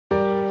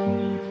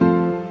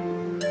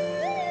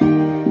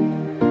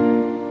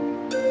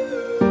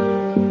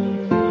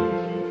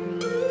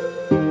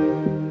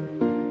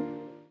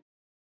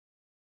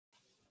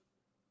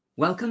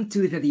Welcome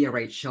to the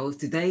DRH Show.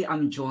 Today,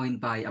 I'm joined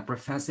by a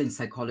professor in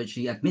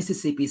psychology at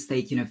Mississippi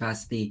State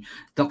University,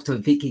 Dr.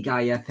 Vicki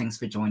Gier. Thanks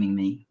for joining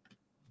me.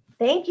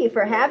 Thank you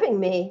for having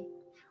me.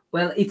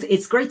 Well,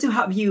 it's great to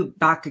have you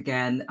back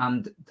again,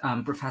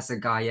 Professor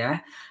Gier,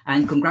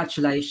 and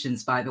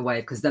congratulations, by the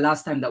way, because the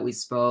last time that we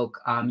spoke,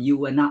 you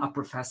were not a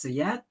professor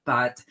yet,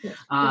 but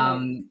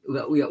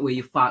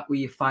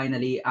we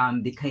finally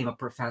became a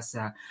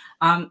professor.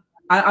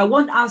 I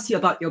won't ask you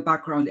about your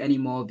background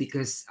anymore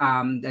because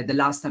the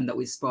last time that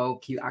we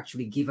spoke, you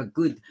actually give a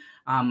good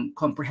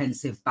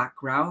comprehensive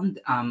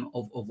background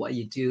of what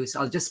you do.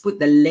 So I'll just put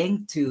the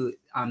link to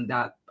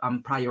that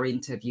prior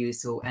interview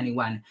so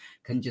anyone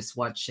can just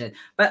watch it.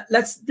 But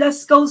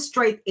let's go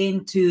straight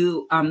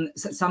into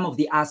some of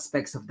the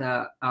aspects of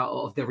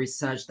the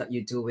research that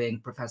you're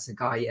doing, Professor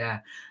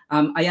Gier.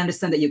 I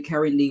understand that you're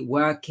currently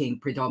working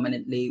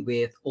predominantly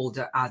with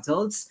older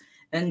adults.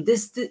 And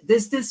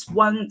there's this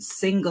one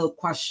single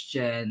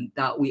question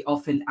that we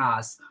often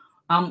ask.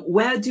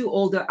 Where do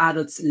older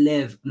adults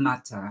live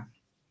matter?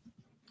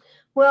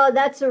 Well,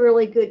 that's a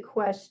really good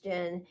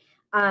question.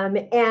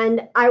 And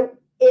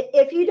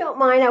if you don't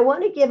mind, I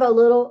want to give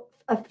a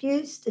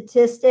few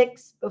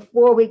statistics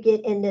before we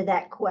get into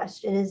that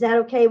question. Is that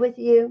okay with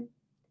you?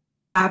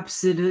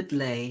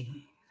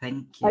 Absolutely.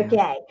 Thank you.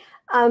 Okay.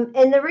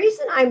 And the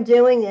reason I'm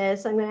doing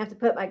this, I'm going to have to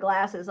put my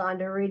glasses on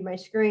to read my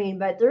screen,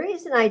 but the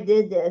reason I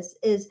did this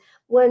is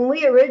when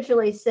we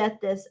originally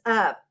set this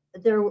up,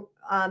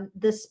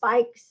 the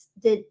spikes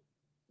that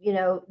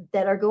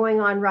are going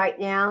on right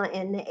now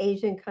in the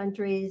Asian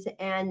countries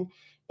and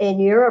in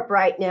Europe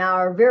right now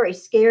are very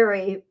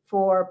scary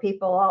for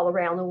people all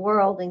around the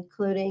world,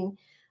 including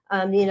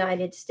the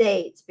United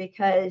States,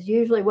 because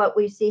usually what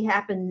we see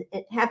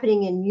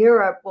happening in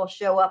Europe will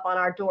show up on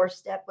our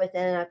doorstep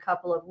within a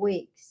couple of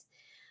weeks.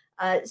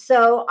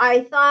 So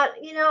I thought,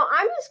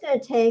 I'm just going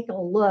to take a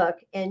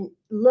look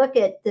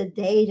at the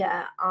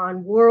data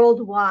on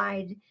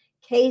worldwide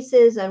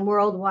cases and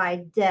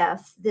worldwide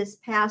deaths this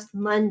past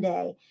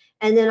Monday.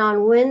 And then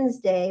on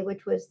Wednesday,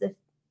 which was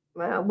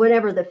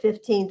whatever the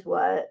 15th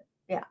was.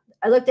 Yeah,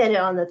 I looked at it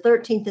on the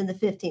 13th and the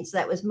 15th. So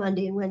that was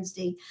Monday and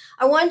Wednesday.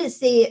 I wanted to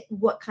see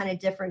what kind of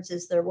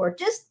differences there were,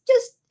 just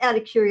out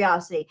of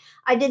curiosity.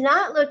 I did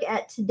not look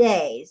at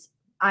today's.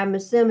 I'm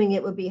assuming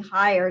it would be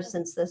higher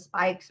since the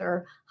spikes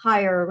are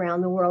higher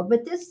around the world.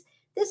 But this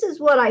is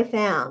what I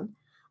found.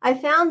 I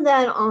found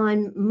that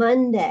on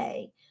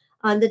Monday,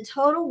 the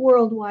total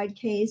worldwide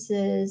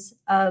cases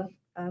of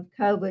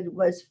COVID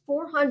was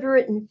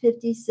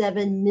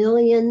 457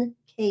 million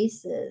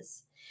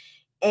cases.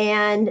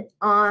 And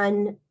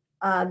on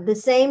the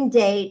same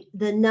date,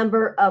 the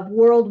number of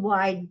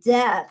worldwide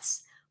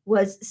deaths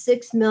was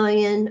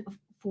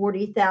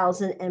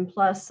 6,040,000 and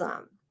plus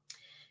some.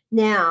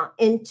 Now,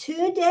 in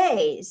 2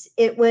 days,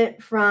 it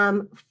went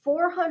from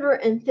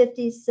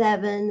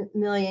 457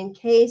 million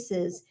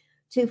cases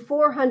to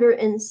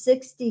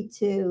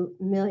 462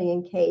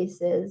 million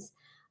cases,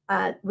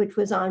 which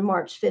was on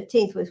March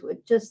 15th, which was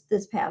just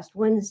this past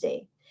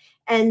Wednesday.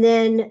 And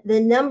then the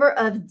number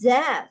of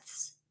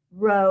deaths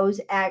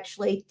rose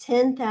actually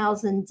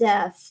 10,000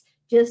 deaths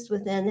just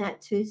within that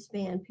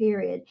 2-span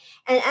period.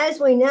 And as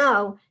we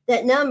know,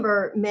 that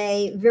number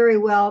may very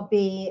well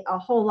be a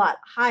whole lot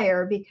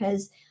higher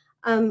because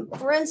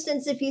for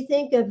instance, if you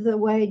think of the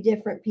way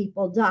different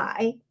people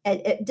die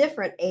at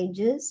different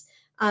ages,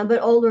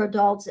 but older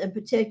adults in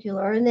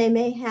particular, and they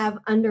may have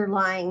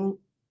underlying,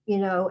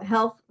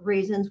 health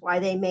reasons why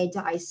they may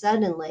die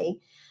suddenly.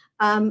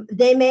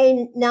 They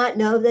may not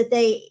know that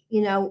they,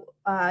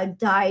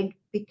 died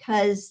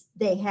because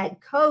they had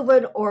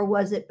COVID, or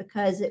was it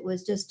because it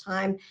was just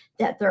time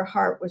that their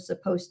heart was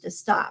supposed to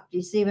stop? Do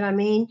you see what I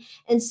mean?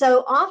 And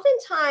so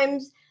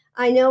oftentimes,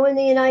 I know in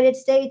the United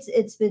States,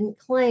 it's been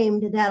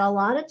claimed that a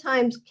lot of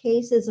times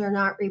cases are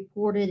not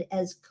reported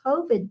as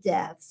COVID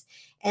deaths.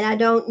 And I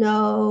don't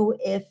know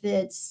if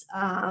it's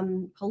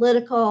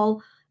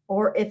political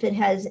or if it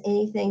has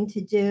anything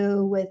to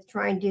do with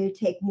trying to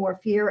take more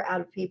fear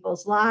out of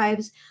people's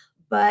lives.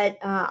 But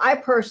I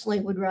personally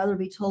would rather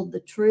be told the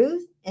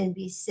truth and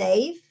be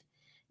safe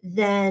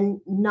than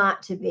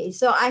not to be.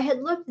 So I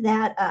had looked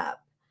that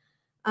up.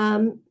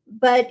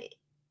 But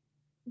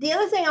the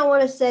other thing I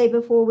want to say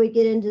before we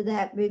get into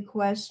that big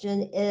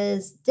question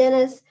is,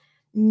 Dennis,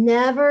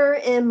 never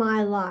in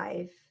my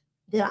life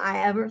did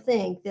I ever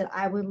think that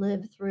I would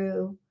live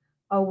through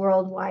a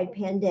worldwide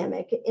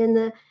pandemic. In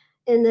the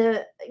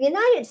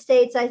United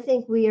States, I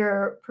think we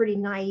are pretty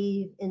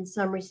naive in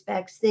some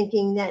respects,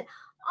 thinking that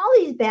all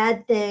these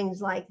bad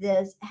things like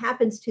this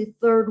happens to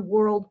third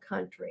world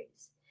countries.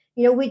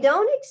 We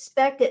don't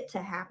expect it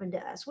to happen to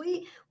us.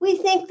 We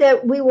think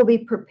that we will be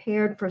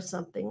prepared for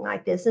something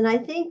like this. And I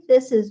think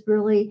this has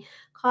really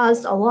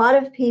caused a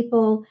lot of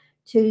people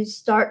to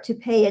start to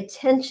pay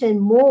attention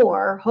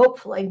more,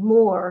 hopefully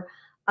more,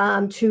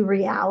 to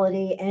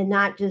reality and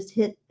not just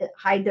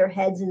hide their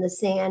heads in the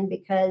sand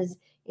because,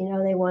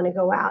 they want to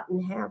go out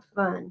and have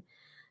fun.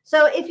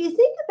 So if you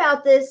think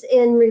about this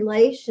in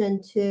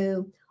relation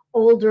to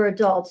older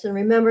adults. And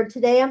remember,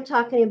 today I'm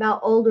talking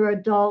about older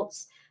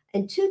adults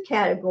in two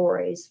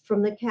categories,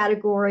 from the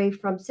category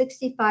from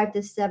 65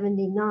 to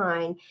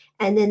 79,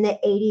 and then the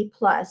 80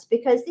 plus,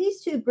 because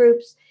these two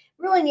groups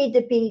really need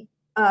to be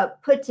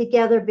put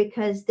together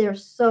because they're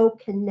so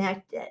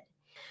connected.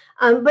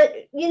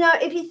 But you know,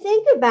 if you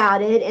think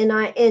about it,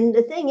 and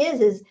the thing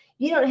is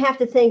you don't have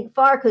to think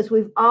far because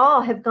we've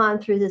all have gone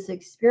through this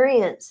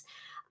experience.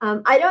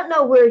 I don't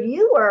know where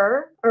you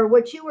were or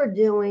what you were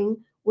doing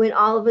when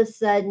all of a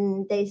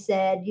sudden they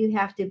said you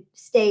have to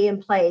stay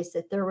in place,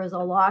 that there was a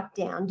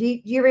lockdown. Do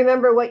you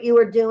remember what you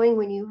were doing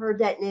when you heard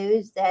that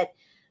news that,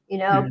 you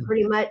know,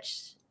 pretty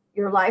much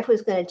your life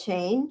was going to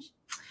change?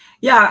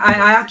 Yeah,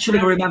 I actually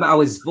remember I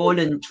was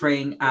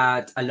volunteering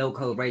at a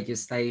local radio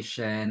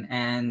station,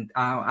 and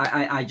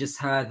I just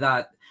heard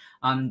that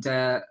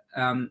the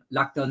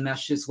lockdown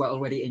measures were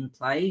already in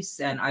place,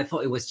 and I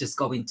thought it was just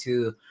going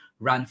to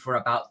run for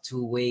about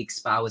 2 weeks,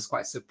 but I was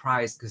quite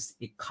surprised because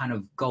it kind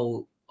of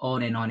go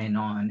on and on and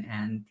on.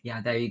 And yeah,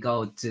 there you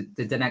go. To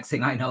the next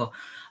thing I know,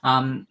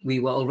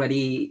 we were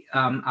already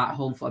at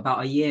home for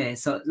about a year.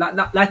 So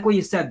like what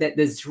you said, that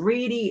there's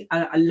really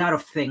a lot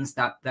of things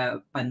that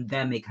the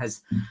pandemic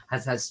has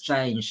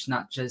changed,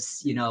 not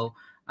just, you know,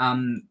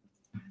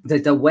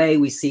 the way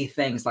we see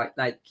things,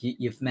 like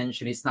you've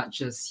mentioned. It's not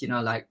just, you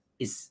know, like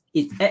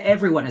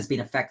everyone has been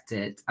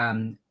affected,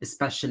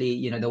 especially,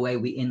 you know, the way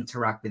we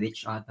interact with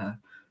each other.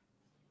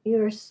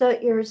 You're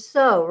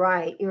so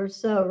right. You're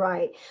so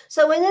right.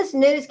 So when this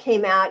news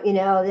came out, you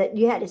know, that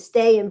you had to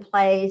stay in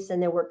place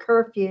and there were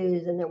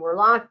curfews and there were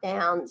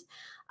lockdowns,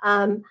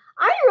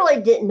 I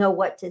really didn't know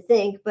what to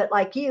think. But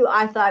like you,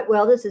 I thought,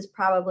 well, this is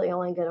probably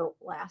only going to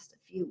last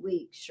a few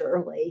weeks,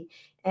 surely.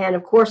 And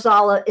of course,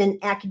 in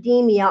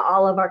academia,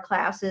 all of our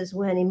classes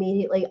went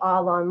immediately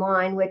all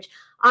online, which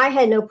I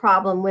had no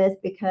problem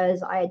with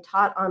because I had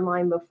taught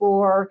online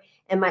before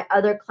and my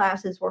other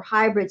classes were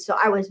hybrid. So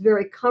I was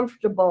very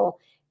comfortable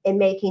in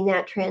making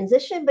that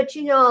transition. But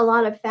you know, a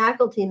lot of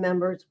faculty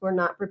members were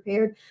not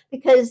prepared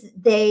because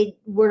they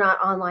were not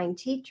online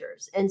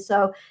teachers. And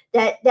so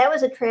that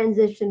was a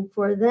transition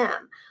for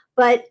them.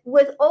 But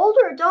with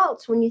older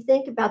adults, when you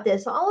think about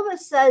this, all of a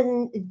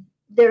sudden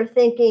they're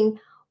thinking,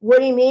 what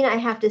do you mean I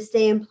have to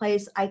stay in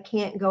place? I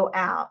can't go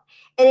out.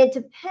 And it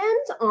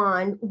depends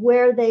on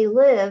where they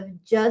live,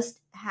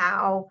 just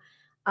how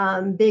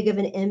big of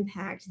an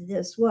impact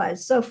this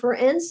was. So for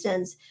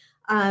instance,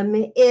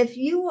 if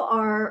you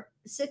are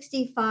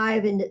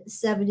 65 and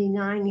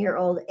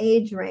 79-year-old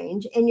age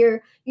range and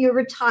you're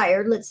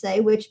retired, let's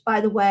say, which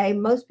by the way,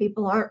 most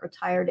people aren't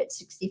retired at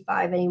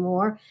 65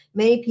 anymore.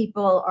 Many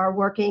people are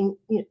working,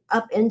 you know,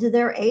 up into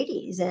their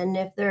 80s, and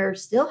if they're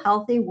still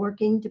healthy,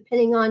 working,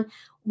 depending on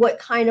what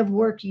kind of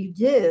work you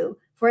do.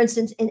 For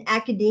instance, in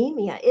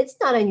academia, it's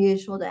not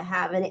unusual to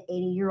have an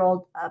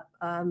 80-year-old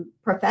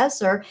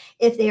professor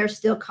if they are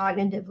still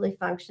cognitively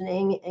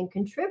functioning and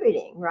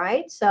contributing,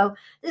 right? So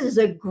this is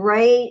a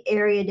great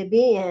area to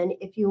be in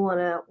if you want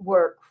to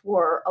work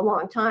for a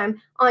long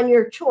time on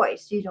your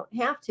choice. You don't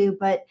have to,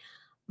 but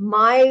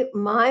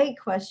my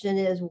question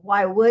is,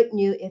 why wouldn't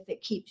you if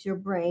it keeps your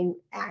brain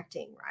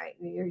acting, right?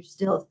 You're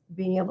still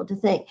being able to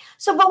think.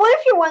 So, but what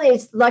if you're one of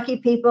these lucky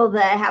people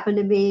that happen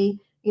to be,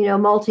 you know,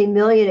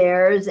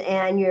 multimillionaires,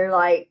 and you're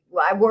like,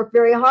 well, I worked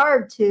very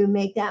hard to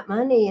make that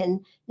money, and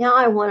now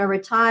I want to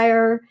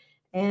retire,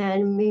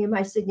 and me and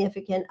my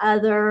significant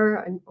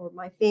other or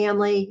my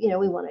family, you know,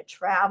 we want to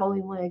travel,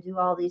 we want to do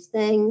all these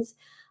things.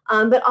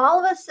 But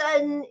all of a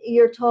sudden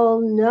you're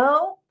told,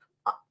 no,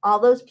 all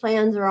those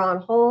plans are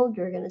on hold.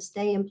 You're going to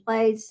stay in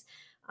place.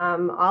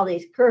 All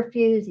these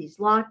curfews, these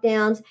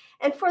lockdowns.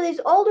 And for these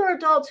older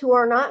adults who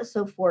are not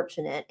so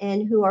fortunate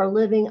and who are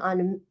living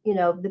on, you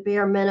know, the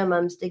bare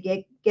minimums to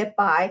get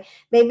by,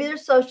 maybe their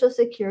Social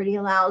Security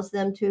allows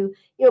them to,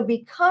 you know, be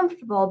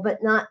comfortable,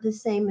 but not the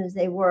same as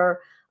they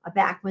were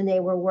back when they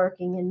were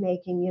working and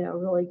making, you know,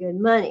 really good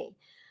money.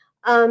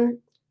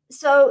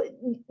 So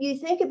you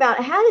think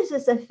about, how does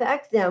this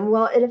affect them?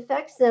 Well, it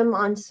affects them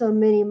on so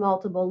many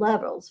multiple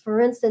levels. For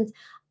instance,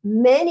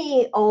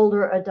 many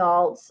older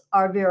adults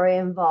are very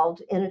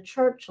involved in a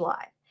church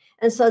life.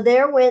 And so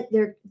there went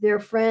their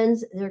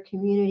friends, their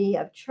community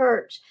of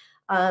church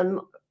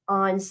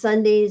on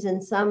Sundays,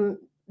 and some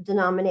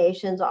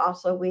denominations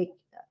also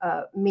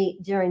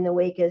meet during the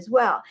week as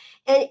well.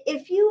 And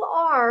if you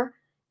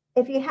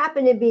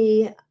happen to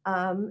be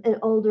an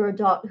older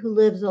adult who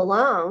lives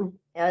alone,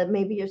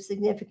 maybe your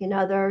significant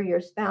other, your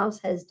spouse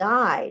has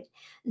died,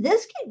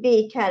 this could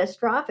be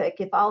catastrophic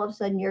if all of a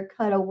sudden you're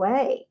cut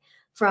away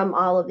from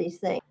all of these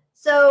things.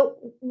 So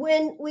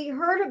when we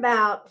heard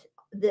about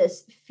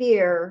this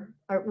fear,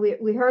 or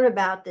we heard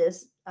about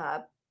this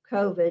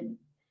COVID,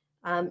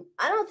 I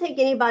don't think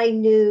anybody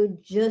knew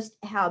just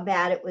how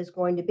bad it was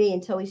going to be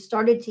until we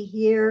started to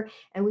hear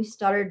and we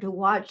started to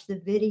watch the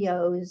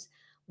videos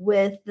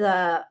with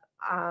the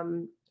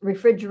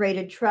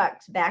refrigerated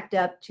trucks backed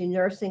up to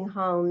nursing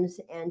homes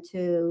and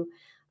to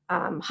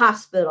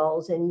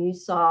hospitals, and you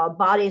saw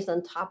bodies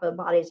on top of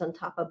bodies on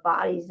top of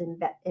bodies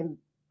in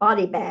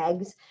body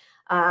bags.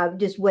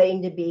 just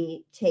waiting to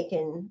be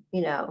taken,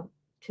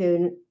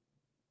 to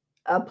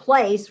a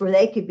place where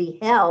they could be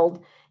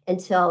held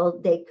until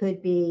they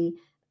could be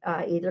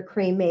either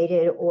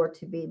cremated or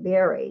to be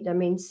buried. I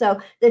mean,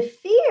 so the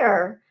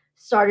fear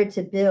started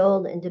to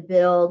build and to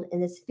build,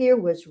 and this fear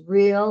was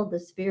real.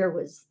 This fear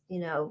was,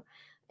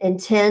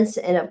 intense,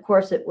 and of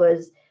course, it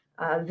was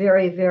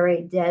very,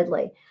 very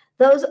deadly.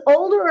 Those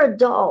older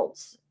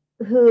adults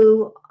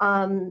who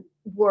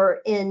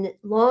were in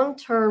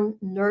long-term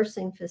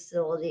nursing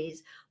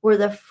facilities were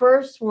the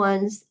first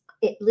ones,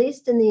 at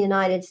least in the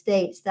United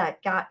States,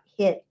 that got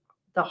hit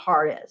the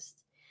hardest.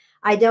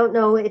 I don't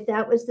know if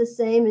that was the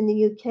same in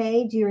the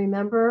UK. Do you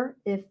remember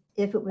if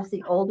it was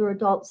the older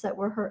adults that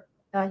were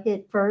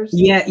hit first?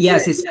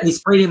 Yes, it's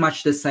pretty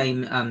much the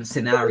same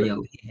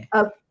scenario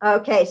here.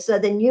 Okay, so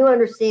then you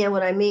understand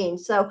what I mean.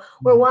 So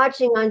we're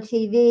watching on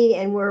TV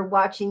and we're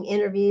watching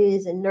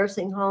interviews in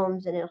nursing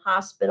homes and in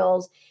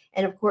hospitals.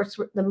 And of course,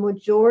 the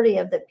majority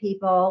of the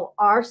people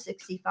are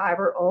 65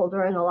 or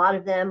older, and a lot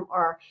of them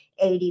are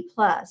 80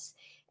 plus.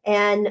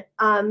 And,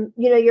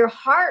 your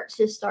heart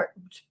just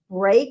starts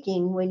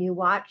breaking when you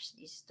watch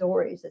these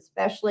stories,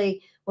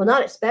 especially, well,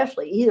 not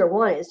especially, either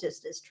one is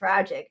just as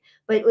tragic.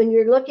 But when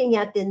you're looking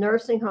at the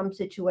nursing home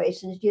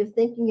situations, you're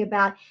thinking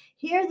about,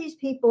 here these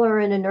people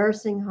are in a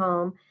nursing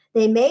home.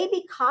 They may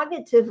be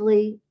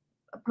cognitively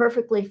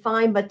perfectly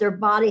fine, but their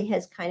body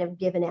has kind of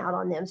given out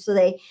on them. So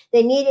they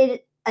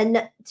needed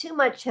too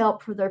much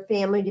help for their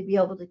family to be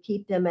able to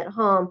keep them at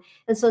home.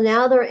 And so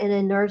now they're in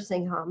a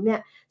nursing home.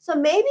 Now, so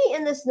maybe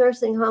in this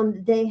nursing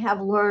home, they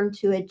have learned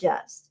to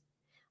adjust.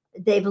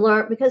 They've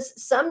learned,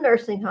 because some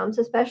nursing homes,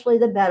 especially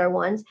the better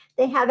ones,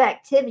 they have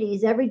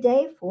activities every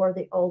day for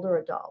the older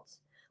adults.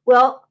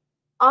 Well,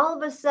 all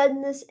of a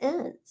sudden this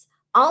ends.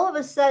 All of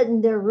a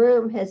sudden their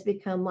room has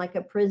become like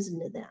a prison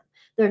to them.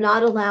 They're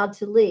not allowed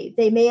to leave.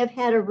 They may have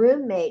had a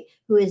roommate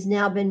who has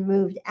now been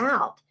moved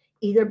out,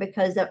 either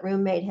because that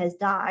roommate has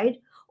died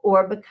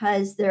or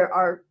because they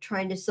are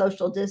trying to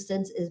social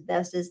distance as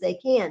best as they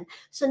can.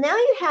 So now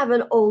you have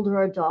an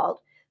older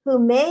adult who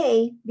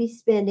may be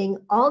spending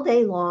all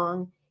day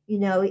long,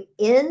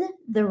 in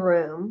the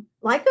room,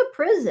 like a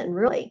prison,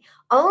 really,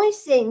 only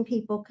seeing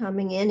people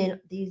coming in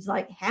these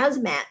like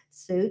hazmat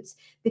suits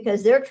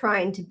because they're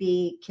trying to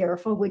be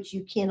careful, which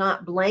you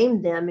cannot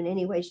blame them in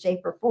any way, shape,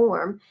 or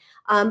form.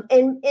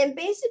 And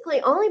basically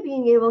only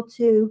being able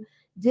to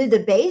do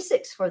the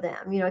basics for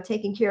them,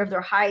 taking care of their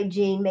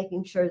hygiene,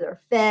 making sure they're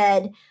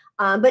fed,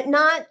 but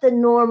not the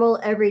normal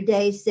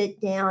everyday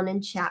sit down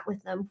and chat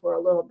with them for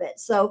a little bit.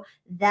 So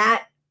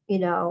that,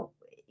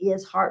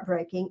 is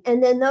heartbreaking.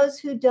 And then those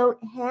who don't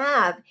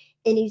have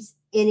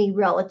any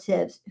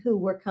relatives who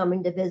were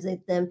coming to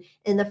visit them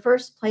in the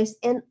first place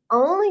and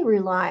only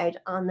relied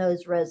on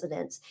those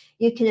residents.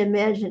 You can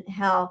imagine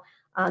how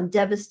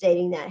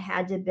devastating that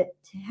had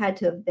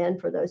to have been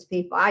for those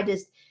people. I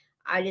just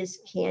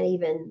can't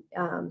even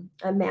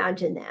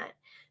imagine that.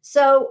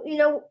 So,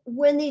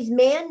 when these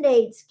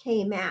mandates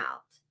came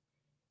out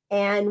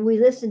and we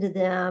listened to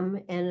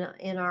them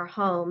in our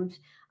homes,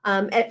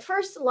 at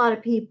first, a lot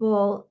of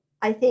people,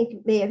 I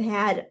think, may have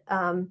had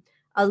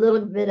a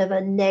little bit of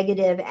a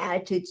negative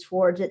attitude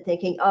towards it,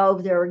 thinking,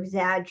 oh, they're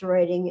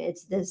exaggerating,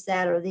 it's this,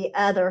 that, or the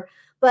other.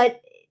 But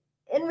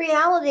in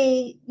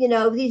reality,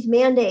 these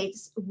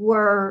mandates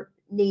were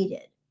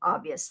needed,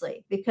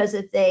 obviously, because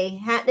if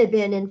they hadn't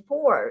been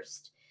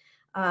enforced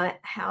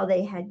how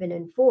they had been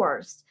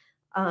enforced,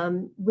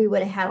 we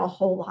would have had a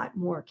whole lot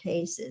more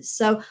cases.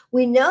 So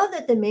we know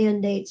that the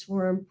mandates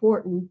were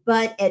important,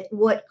 but at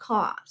what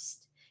cost?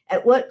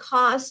 At what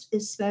cost,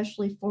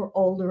 especially for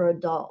older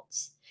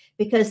adults?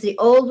 Because the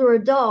older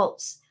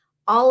adults,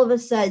 all of a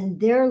sudden,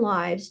 their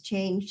lives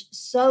changed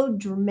so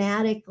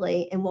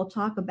dramatically, and we'll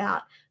talk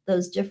about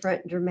those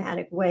different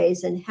dramatic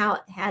ways and how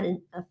it had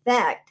an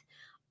effect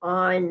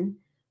on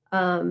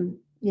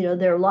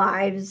their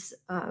lives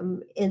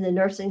in the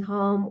nursing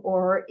home,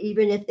 or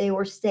even if they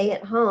were stay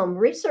at home.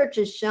 Research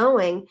is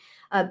showing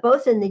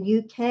both in the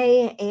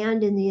UK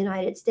and in the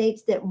United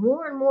States that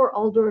more and more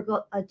older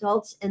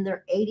adults in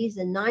their 80s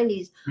and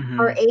 90s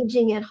are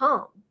aging at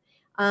home.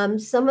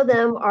 Some of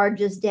them are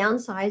just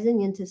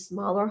downsizing into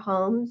smaller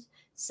homes.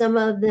 Some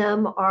of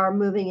them are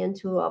moving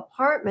into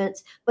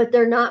apartments, but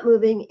they're not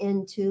moving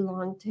into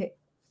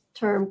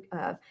long-term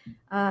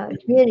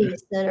community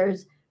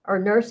centers or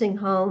nursing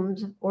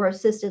homes or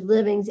assisted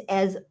livings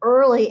as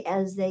early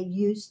as they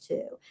used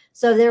to.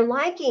 So they're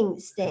liking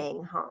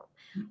staying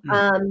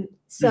home.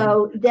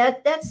 So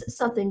that's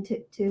something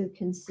to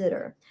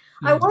consider.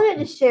 I wanted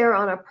to share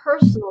on a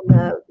personal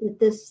note that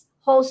this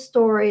whole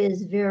story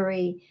is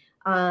very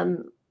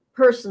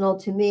personal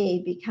to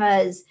me,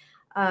 because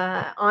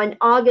on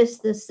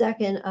August the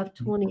 2nd of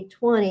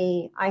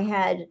 2020, I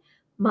had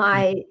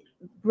my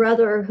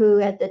brother,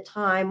 who at the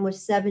time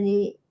was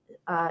 78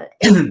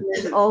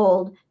 years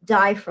old,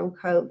 die from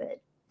COVID.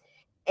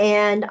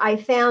 And I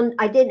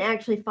didn't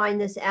actually find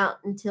this out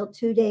until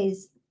 2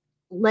 days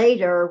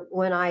later,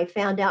 when I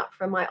found out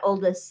from my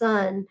oldest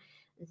son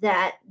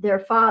that their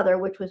father,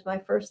 which was my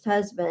first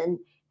husband,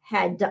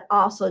 had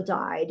also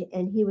died,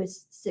 and he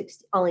was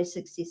only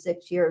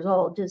 66 years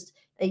old, just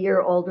a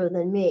year older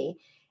than me.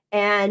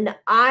 And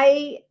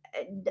I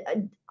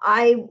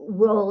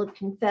will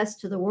confess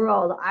to the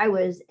world, I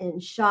was in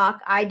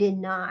shock. I did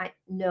not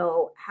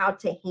know how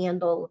to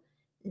handle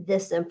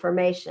this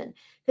information.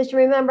 Because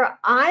remember,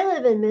 I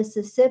live in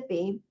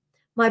Mississippi.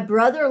 My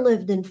brother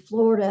lived in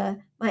Florida.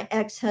 My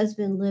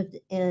ex-husband lived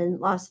in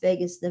Las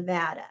Vegas,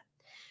 Nevada.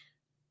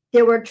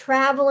 There were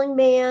traveling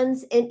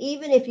bans, and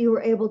even if you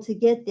were able to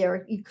get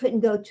there, you couldn't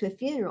go to a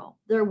funeral.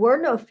 There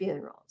were no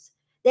funerals.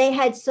 They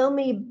had so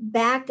many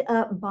backed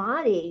up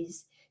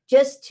bodies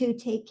just to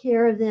take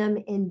care of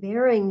them and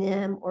burying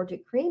them or to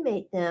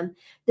cremate them.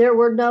 There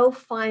were no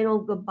final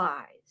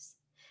goodbyes.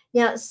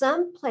 Now,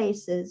 some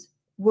places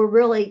were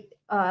really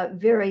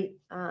very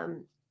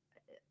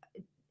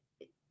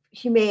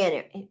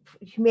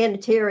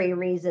humanitarian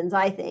reasons,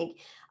 I think.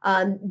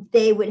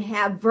 They would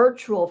have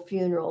virtual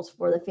funerals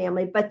for the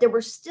family, but there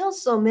were still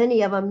so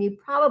many of them, you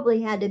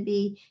probably had to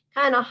be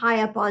kind of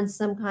high up on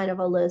some kind of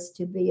a list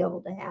to be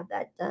able to have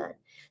that done.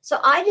 So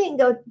I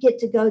didn't get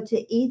to go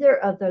to either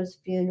of those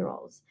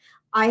funerals.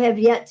 I have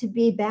yet to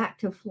be back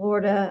to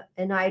Florida,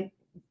 and I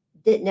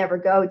didn't ever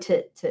go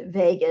to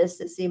Vegas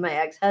to see my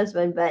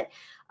ex-husband, but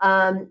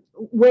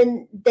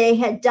when they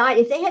had died,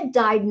 if they had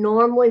died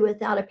normally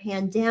without a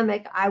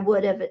pandemic, I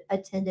would have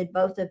attended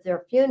both of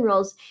their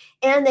funerals,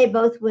 and they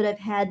both would have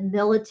had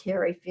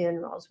military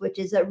funerals, which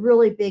is a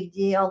really big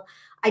deal.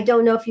 I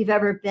don't know if you've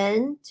ever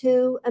been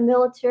to a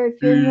military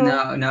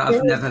funeral. No,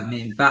 I've never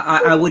been, but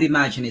I would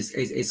imagine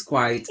it's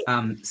quite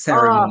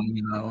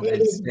ceremony,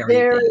 It it's is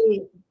very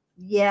big.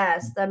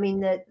 yes. I mean,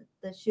 the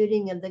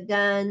shooting of the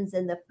guns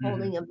and the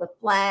folding of the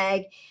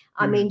flag.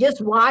 I mean, Mm-hmm.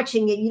 just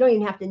watching it, you don't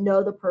even have to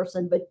know the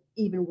person, but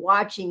even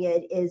watching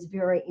it is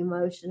very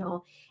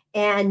emotional.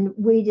 And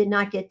we did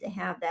not get to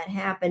have that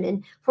happen.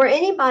 And for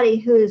anybody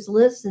who is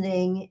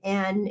listening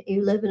and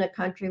you live in a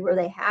country where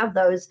they have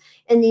those,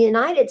 in the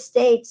United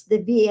States, the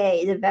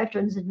VA, the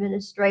Veterans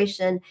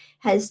Administration,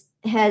 has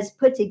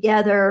put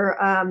together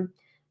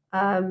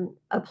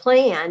a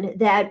plan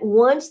that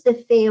once the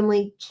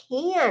family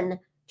can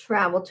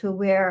travel to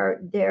where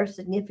their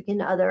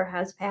significant other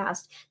has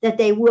passed, that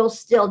they will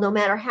still, no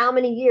matter how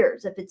many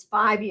years, if it's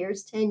 5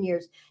 years, 10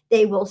 years,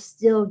 they will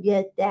still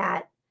get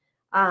that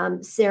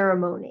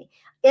ceremony.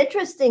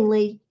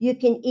 Interestingly, you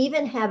can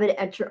even have it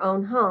at your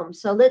own home.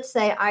 So let's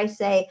say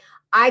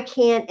I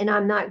can't, and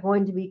I'm not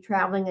going to be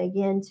traveling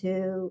again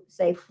to,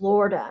 say,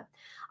 Florida.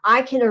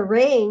 I can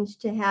arrange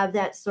to have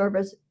that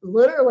service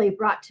literally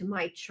brought to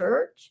my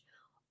church,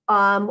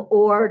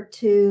 or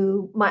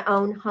to my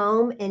own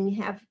home, and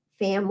have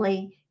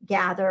family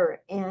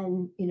gather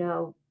and,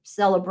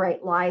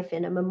 celebrate life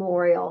in a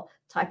memorial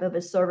type of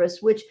a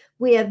service, which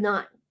we have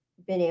not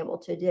been able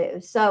to do.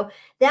 So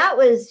that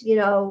was,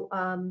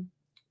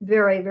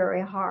 very,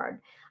 very hard.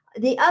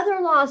 The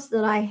other loss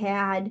that I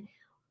had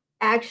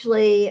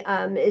actually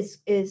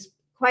is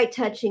quite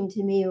touching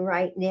to me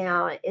right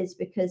now, is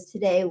because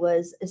today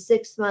was a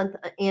 6-month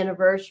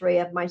anniversary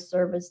of my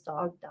service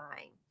dog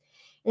dying.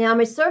 Now,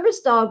 my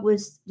service dog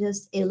was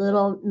just a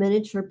little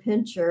miniature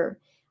pinscher.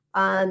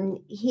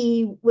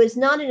 He was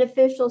not an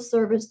official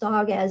service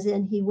dog, as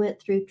in he went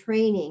through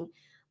training,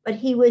 but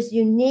he was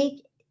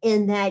unique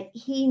in that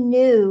he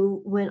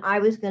knew when I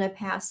was going to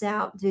pass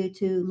out due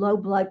to low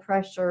blood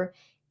pressure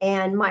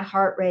and my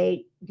heart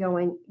rate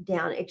going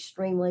down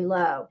extremely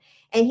low.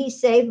 And he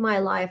saved my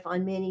life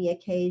on many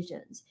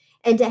occasions.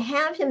 And to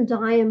have him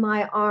die in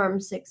my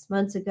arms 6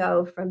 months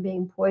ago from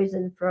being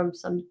poisoned from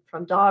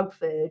dog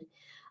food,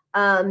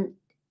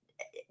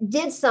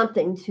 did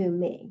something to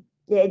me.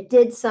 It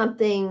did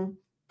something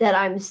that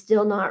I'm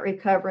still not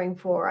recovering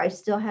for. I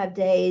still have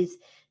days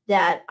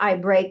that I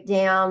break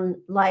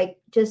down, like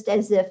just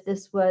as if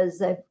this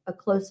was a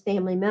close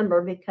family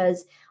member,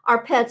 because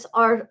our pets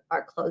are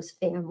our close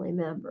family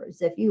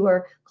members. If you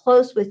are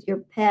close with your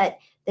pet,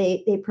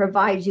 they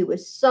provide you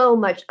with so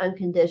much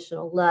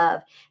unconditional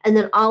love. And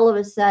then all of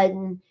a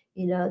sudden,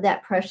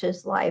 that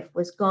precious life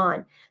was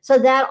gone. So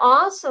that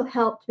also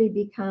helped me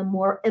become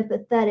more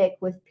empathetic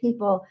with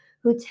people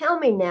who tell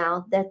me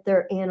now that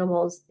their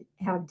animals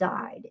have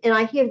died. And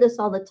I hear this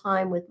all the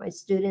time with my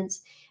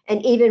students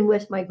and even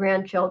with my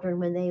grandchildren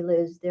when they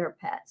lose their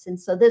pets. And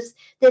so this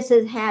has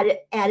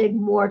added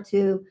more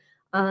to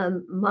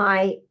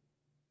my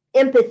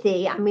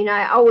empathy. I mean,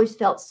 I always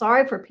felt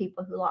sorry for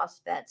people who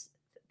lost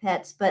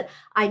pets, but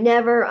I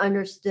never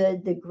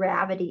understood the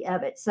gravity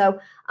of it. So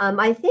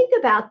I think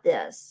about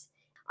this.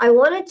 I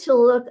wanted to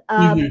look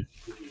up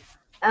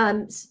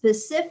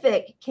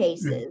specific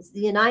cases,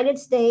 the United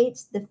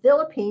States, the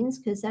Philippines,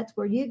 because that's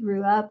where you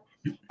grew up,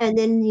 and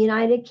then the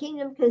United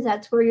Kingdom, because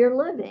that's where you're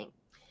living.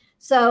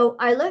 So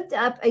I looked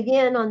up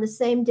again on the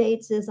same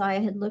dates as I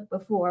had looked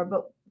before,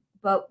 but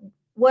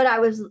what I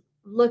was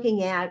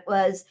looking at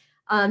was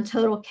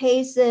total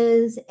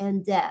cases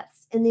and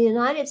deaths. In the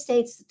United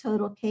States, the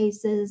total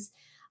cases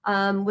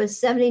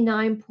was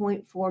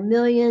 79.4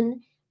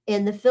 million.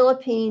 In the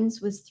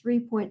Philippines was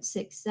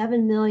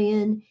 3.67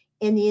 million.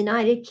 In the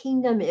United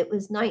Kingdom, it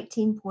was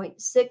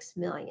 19.6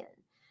 million.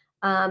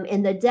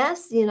 In the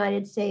deaths, the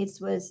United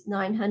States was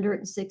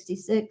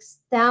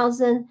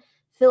 966,000,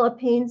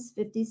 Philippines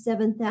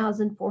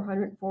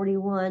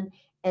 57,441,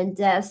 and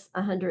deaths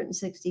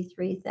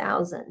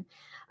 163,000.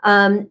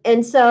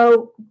 And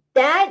so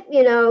that,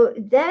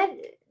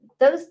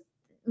 those,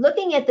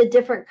 looking at the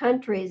different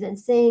countries and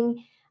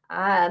seeing,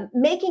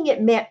 making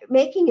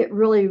it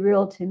really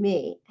real to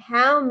me,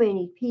 how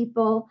many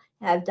people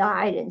have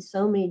died in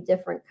so many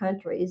different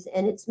countries.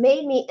 And it's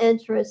made me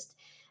interested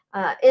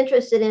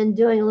in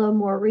doing a little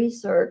more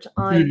research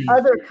on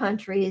other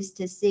countries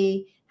to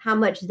see how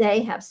much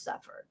they have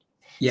suffered.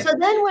 Yeah. So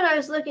then when I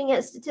was looking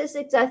at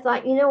statistics, I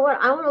thought, you know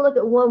what, I want to look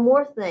at one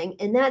more thing,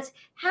 and that's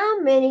how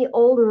many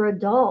older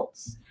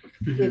adults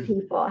do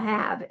people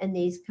have in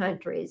these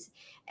countries.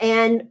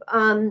 And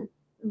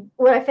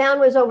what I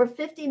found was over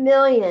 50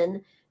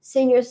 million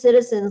senior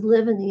citizens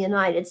live in the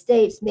United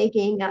States,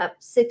 making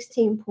up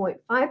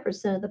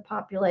 16.5% of the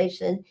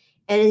population.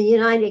 And in the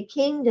United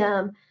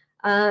Kingdom,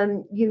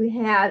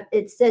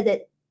 it said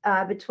that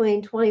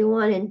between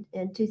 21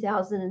 and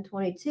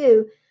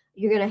 2022,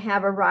 you're going to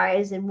have a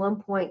rise in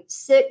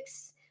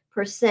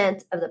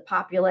 1.6% of the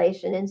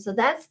population. And so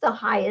that's the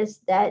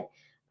highest that,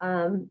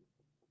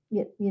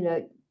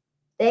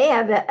 they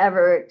have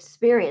ever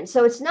experienced.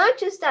 So it's not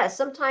just us.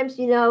 Sometimes,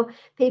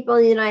 people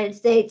in the United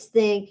States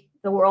think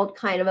the world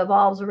kind of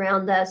evolves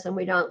around us and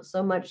we don't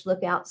so much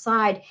look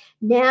outside.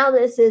 Now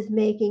this is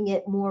making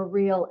it more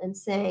real and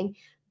saying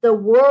the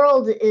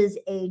world is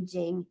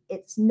aging.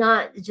 It's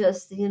not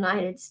just the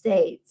United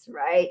States,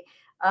 right?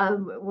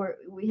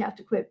 We have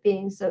to quit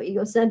being so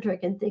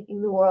egocentric and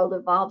thinking the world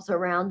evolves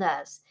around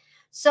us.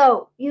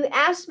 So you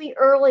asked me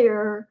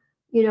earlier,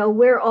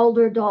 where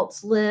older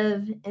adults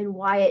live and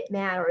why it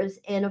matters.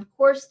 And of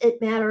course,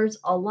 it matters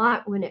a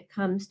lot when it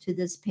comes to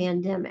this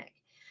pandemic.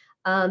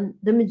 The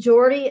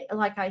majority,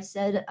 like I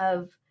said,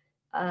 of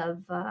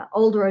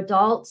older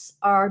adults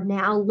are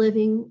now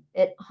living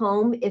at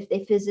home if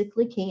they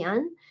physically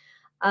can,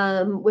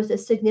 with a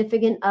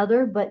significant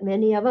other, but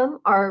many of them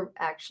are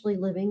actually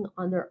living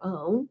on their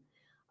own.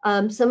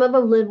 Some of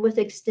them live with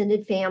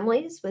extended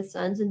families, with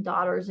sons and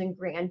daughters and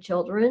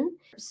grandchildren.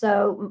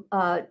 So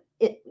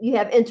you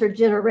have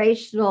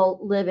intergenerational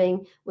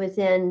living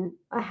within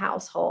a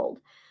household.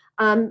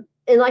 And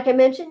like I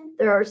mentioned,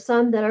 there are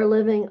some that are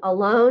living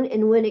alone.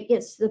 And when it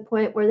gets to the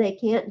point where they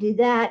can't do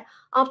that,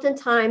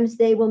 oftentimes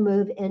they will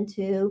move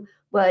into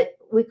what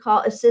we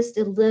call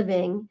assisted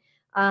living,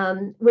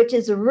 which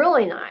is a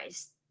really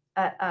nice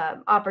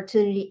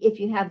opportunity if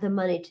you have the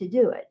money to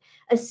do it.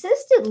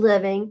 Assisted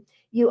living,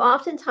 you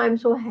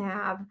oftentimes will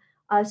have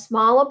a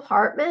small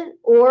apartment,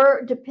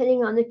 or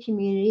depending on the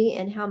community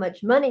and how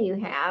much money you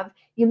have,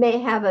 you may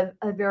have a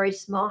very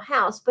small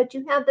house, but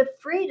you have the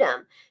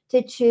freedom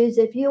to choose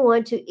if you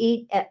want to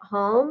eat at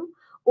home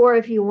or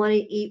if you want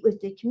to eat with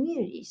the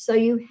community. So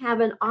you have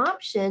an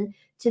option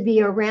to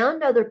be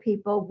around other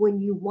people when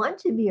you want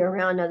to be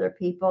around other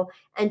people,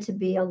 and to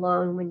be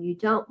alone when you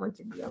don't want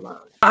to be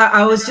alone.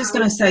 I was just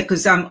going to say,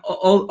 because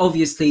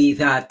obviously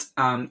that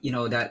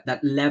that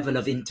level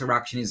of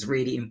interaction is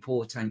really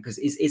important, because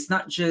it's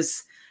not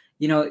just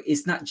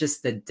it's not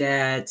just the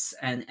deaths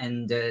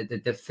and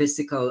the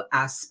physical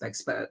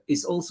aspects, but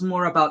it's also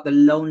more about the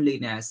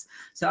loneliness.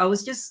 So I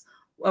was just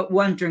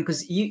wondering,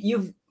 because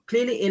you've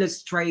clearly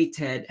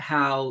illustrated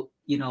how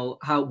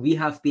how we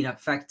have been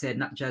affected,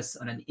 not just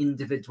on an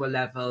individual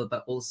level,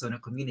 but also on a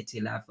community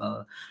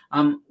level.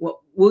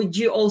 Would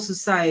you also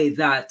say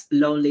that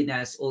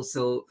loneliness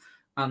also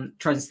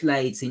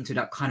translates into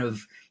that kind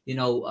of,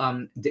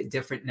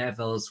 different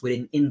levels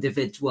within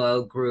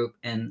individual, group,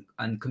 and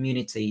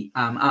community?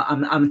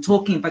 I'm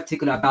talking in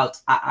particular about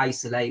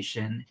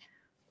isolation.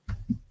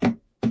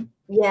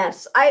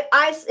 Yes, and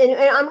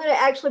I'm going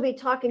to actually be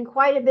talking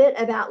quite a bit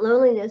about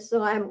loneliness,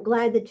 so I'm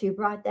glad that you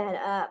brought that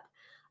up.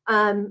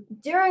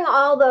 During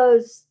all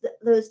those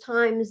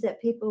times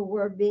that people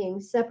were being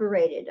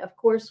separated, of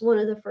course, one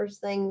of the first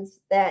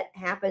things that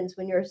happens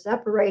when you're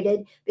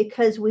separated,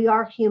 because we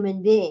are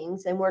human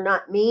beings and we're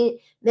not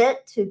meant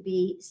to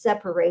be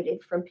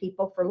separated from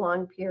people for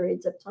long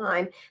periods of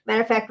time.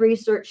 Matter of fact,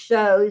 research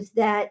shows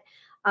that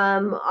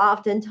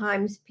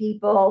oftentimes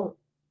people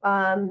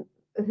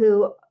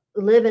who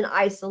live in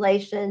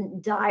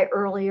isolation die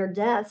earlier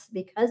deaths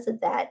because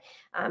of that,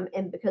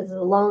 and because of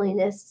the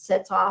loneliness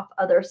sets off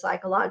other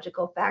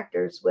psychological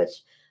factors,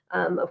 which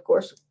of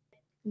course,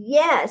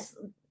 yes,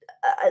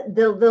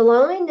 the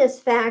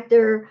loneliness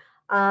factor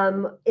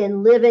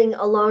in living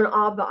alone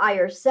all by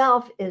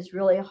yourself is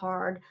really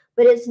hard.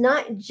 But it's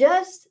not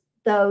just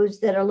those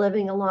that are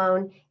living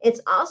alone, it's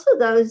also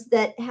those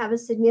that have a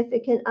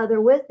significant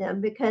other with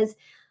them, because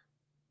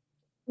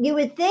you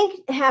would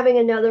think having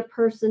another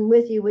person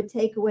with you would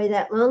take away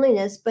that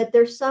loneliness, but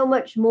there's so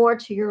much more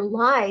to your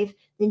life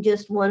than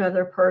just one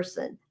other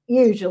person,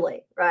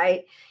 usually,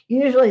 right?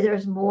 Usually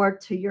there's more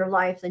to your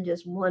life than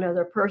just one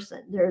other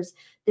person. There's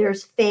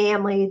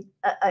family,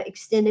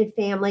 extended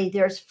family,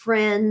 there's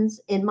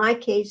friends. In my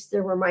case,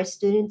 there were my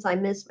students. I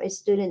miss my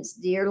students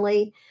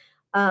dearly.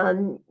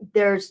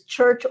 There's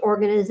church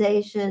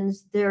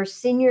organizations, there's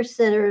senior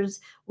centers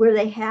where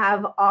they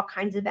have all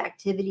kinds of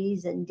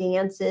activities and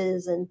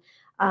dances and,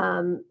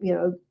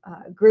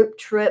 group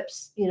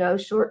trips,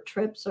 short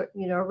trips,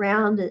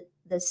 around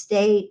the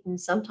state and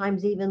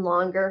sometimes even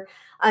longer.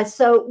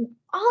 So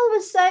all of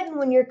a sudden,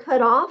 when you're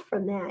cut off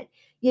from that,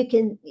 you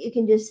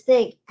can just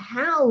think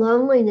how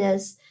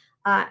loneliness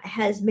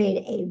has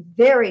made a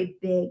very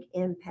big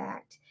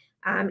impact.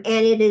 And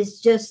it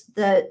is just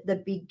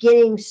the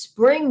beginning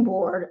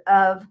springboard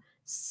of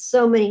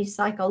so many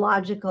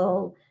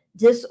psychological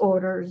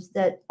disorders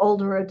that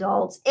older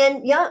adults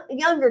and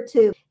younger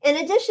too, in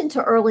addition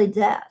to early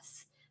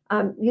deaths,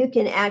 you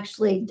can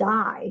actually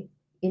die,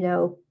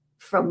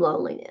 from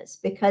loneliness,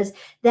 because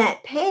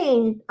that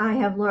pain, I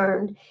have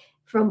learned,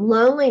 from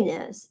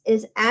loneliness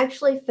is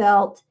actually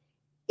felt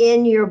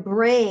in your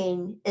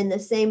brain in the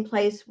same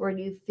place where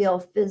you feel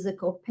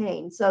physical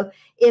pain. So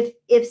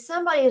if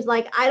somebody is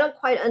like, I don't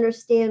quite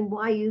understand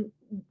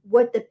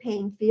what the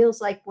pain feels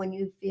like when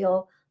you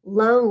feel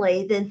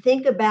lonely, then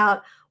think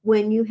about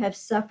when you have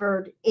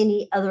suffered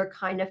any other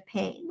kind of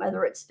pain,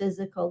 whether it's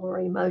physical or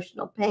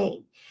emotional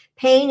pain.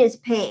 Pain is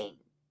pain.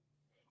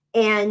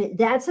 And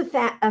that's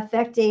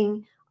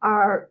affecting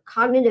our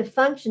cognitive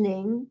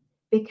functioning,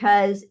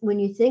 because when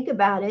you think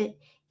about it,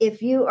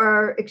 if you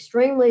are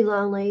extremely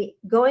lonely,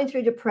 going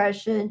through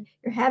depression,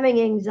 you're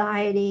having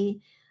anxiety,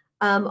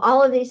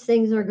 all of these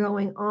things are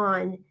going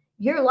on,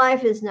 your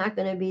life is not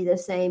going to be the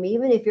same,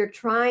 even if you're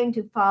trying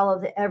to follow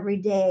the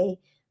everyday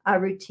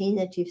routine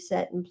that you've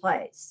set in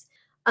place.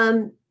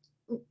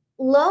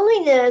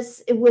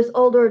 Loneliness with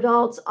older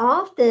adults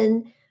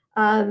often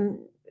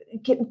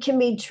can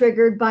be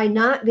triggered by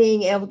not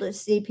being able to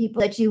see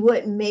people that you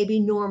wouldn't maybe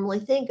normally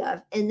think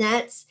of. And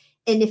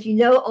if you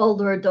know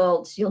older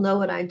adults, you'll know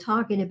what I'm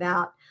talking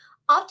about.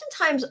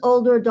 Oftentimes,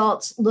 older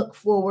adults look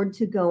forward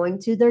to going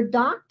to their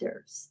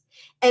doctors.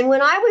 And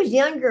when I was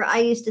younger, I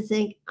used to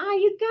think,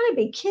 you've got to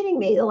be kidding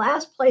me. The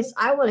last place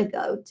I want to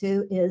go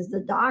to is the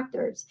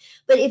doctors.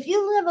 But if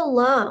you live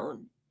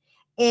alone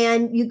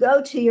and you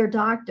go to your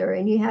doctor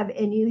and you have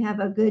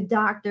a good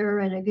doctor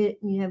and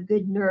you have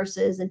good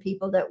nurses and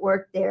people that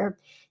work there,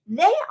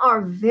 they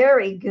are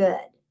very good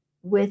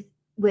with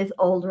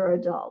older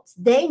adults.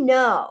 They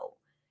know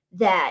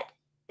that,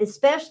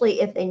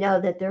 especially if they know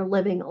that they're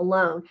living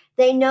alone,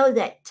 they know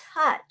that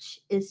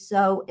touch is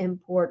so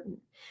important.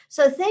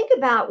 So think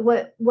about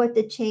what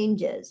the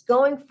change is,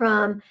 going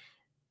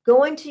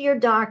to your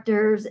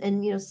doctors,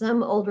 and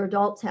some older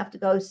adults have to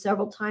go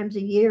several times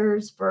a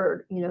year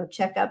for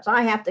checkups.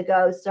 I have to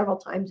go several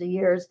times a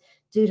year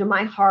due to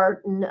my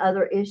heart and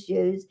other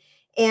issues.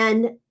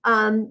 And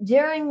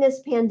during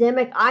this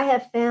pandemic, I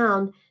have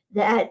found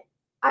that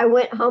I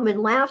went home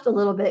and laughed a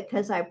little bit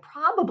because I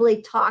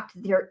probably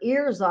talked their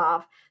ears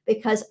off,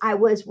 because I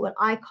was what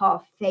I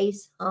call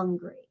face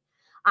hungry.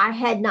 I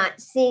had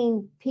not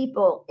seen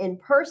people in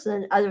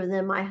person other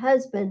than my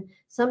husband,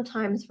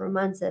 sometimes for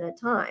months at a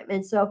time.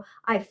 And so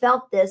I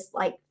felt this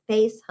like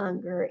face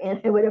hunger, and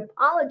I would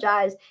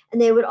apologize.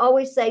 And they would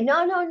always say,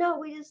 no,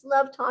 we just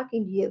love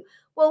talking to you.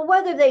 Well,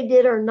 whether they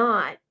did or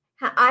not,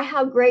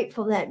 how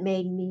grateful that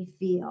made me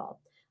feel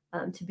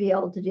to be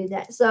able to do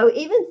that. So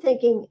even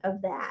thinking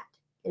of that,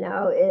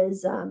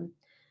 is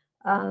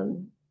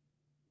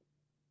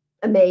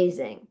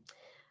amazing.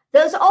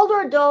 Those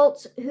older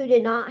adults who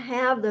did not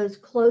have those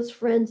close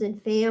friends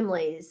and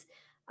families,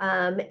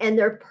 and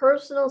their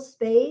personal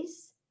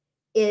space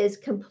is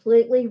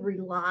completely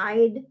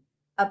relied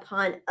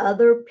upon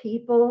other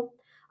people,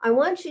 I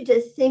want you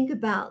to think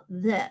about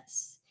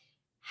this.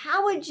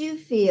 How would you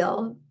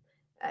feel?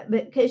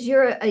 Because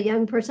you're a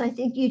young person, I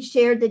think you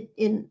shared that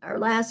in our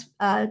last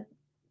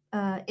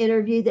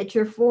interview that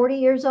you're 40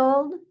 years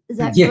old. Is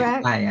that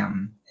correct? I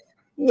am.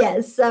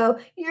 Yes. So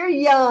you're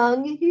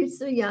young. You're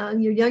so young.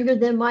 You're younger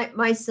than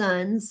my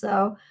sons.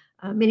 So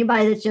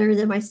anybody that's younger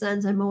than my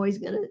sons, I'm always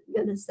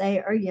gonna say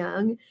are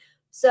young.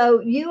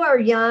 So you are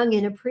young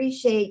and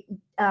appreciate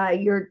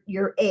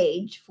your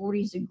age.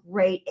 40 is a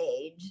great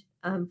age.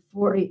 The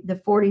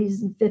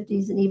 40s and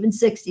 50s and even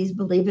 60s,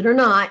 believe it or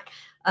not.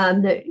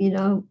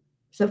 That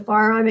so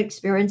far I'm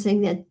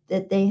experiencing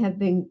that they have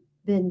been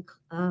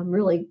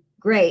really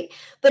great.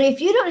 But if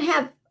you don't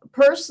have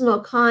personal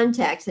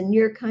contacts and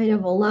you're kind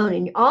of alone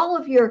in all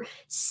of your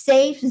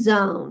safe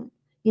zone,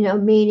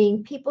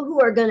 meaning people who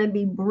are going to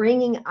be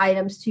bringing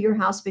items to your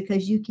house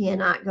because you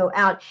cannot go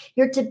out,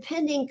 you're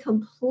depending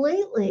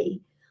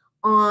completely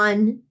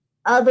on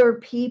other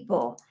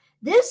people.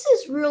 This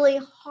is really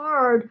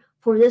hard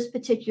for this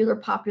particular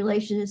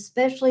population,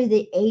 especially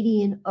the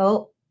 80 and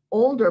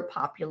older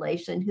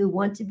population who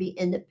want to be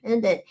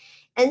independent.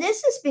 And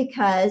this is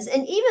because,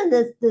 and even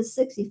the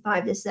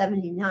 65 to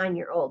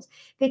 79-year-olds,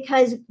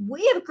 because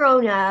we have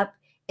grown up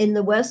in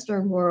the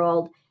Western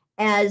world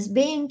as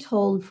being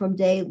told from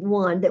day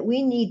one that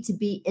we need to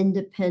be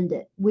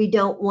independent. We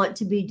don't want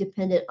to be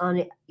dependent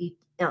on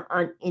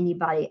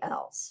anybody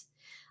else.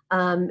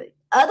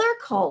 Other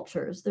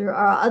cultures, there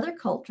are other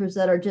cultures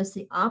that are just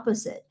the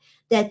opposite,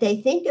 that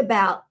they think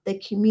about the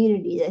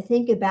community, they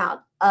think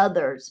about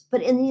others.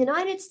 But in the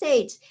United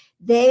States,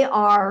 they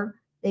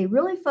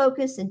really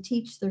focus and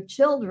teach their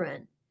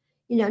children,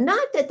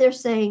 not that they're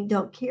saying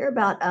don't care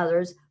about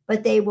others,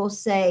 but they will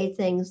say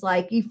things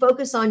like, you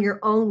focus on your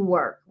own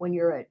work when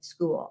you're at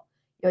school.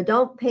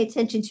 Don't pay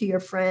attention to your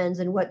friends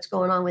and what's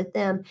going on with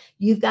them.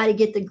 You've got to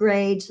get the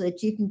grades so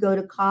that you can go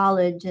to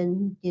college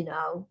and,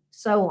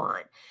 so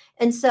on.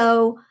 And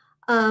so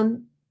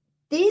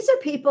these are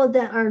people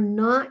that are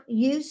not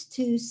used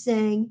to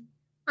saying,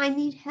 I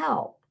need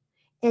help.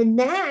 And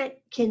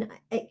that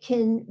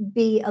can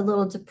be a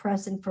little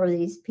depressing for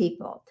these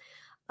people.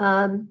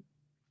 And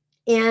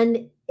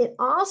it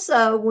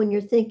also, when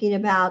you're thinking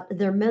about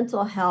their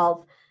mental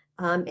health,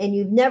 and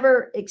you've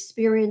never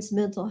experienced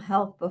mental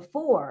health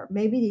before,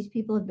 maybe these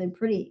people have been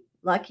pretty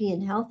lucky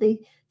and healthy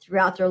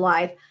throughout their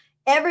life.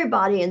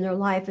 Everybody in their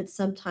life at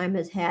some time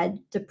has had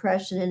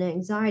depression and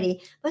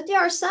anxiety, but there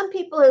are some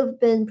people who've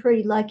been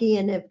pretty lucky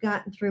and have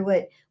gotten through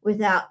it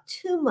without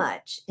too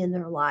much in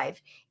their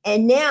life.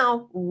 And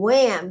now,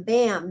 wham,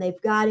 bam,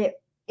 they've got it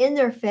in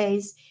their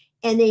face,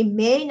 and they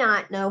may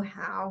not know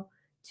how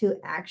to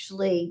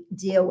actually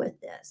deal with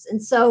this.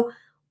 And so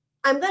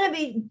I'm going to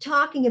be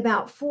talking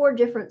about 4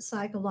 different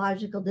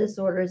psychological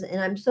disorders,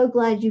 and I'm so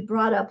glad you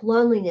brought up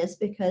loneliness,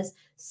 because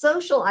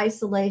social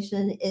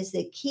isolation is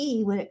the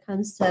key when it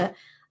comes to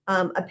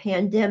a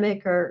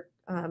pandemic, or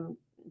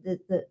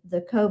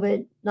the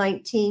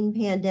COVID-19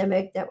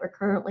 pandemic that we're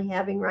currently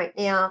having right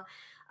now.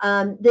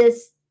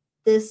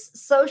 This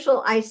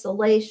social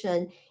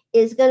isolation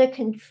is going to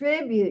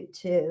contribute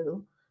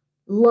to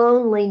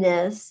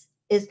loneliness,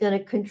 is going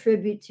to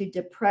contribute to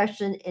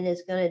depression, and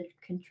is going to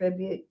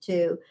contribute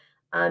to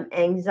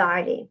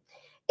anxiety.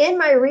 In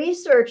my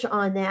research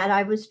on that,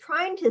 I was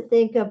trying to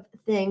think of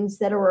things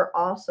that were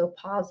also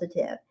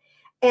positive.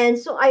 And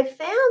so I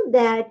found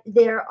that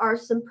there are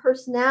some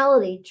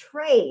personality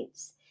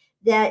traits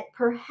that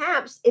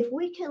perhaps if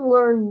we can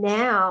learn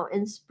now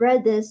and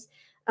spread this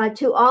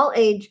to all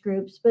age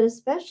groups, but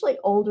especially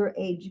older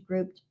age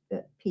group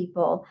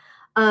people,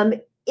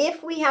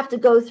 if we have to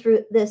go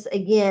through this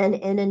again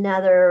in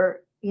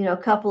another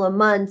couple of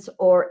months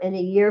or in a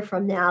year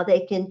from now, they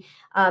can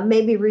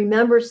maybe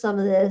remember some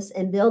of this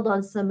and build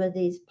on some of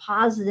these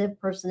positive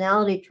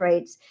personality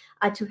traits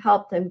to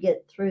help them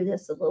get through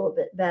this a little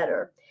bit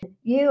better.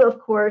 You,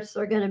 of course,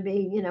 are going to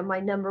be, my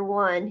number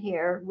one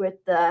here with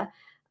the,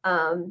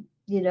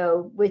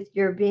 with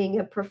your being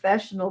a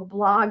professional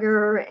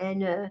blogger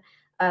and a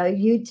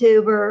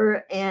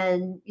YouTuber,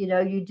 and,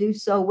 you do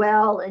so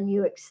well and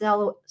you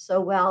excel so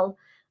well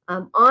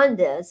on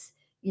this.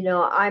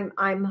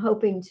 I'm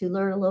hoping to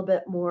learn a little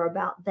bit more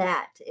about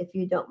that, if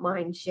you don't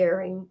mind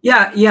sharing.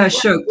 Yeah,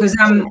 sure. Because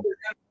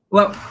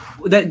well,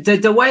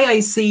 the way I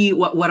see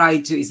what I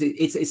do is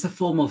it's a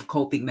form of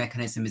coping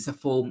mechanism. It's a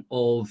form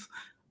of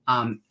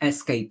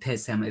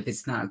escapism, if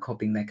it's not a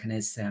coping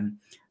mechanism.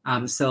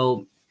 But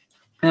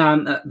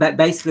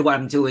basically what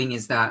I'm doing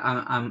is that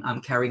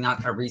I'm carrying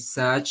out a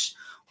research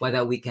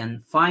whether we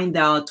can find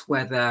out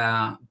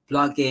whether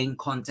blogging,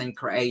 content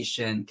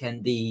creation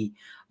can be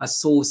a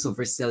source of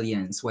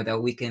resilience, whether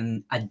we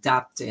can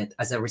adapt it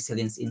as a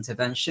resilience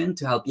intervention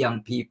to help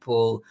young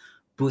people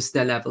boost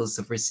their levels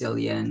of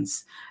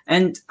resilience.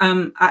 And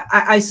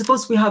I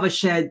suppose we have a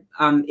shared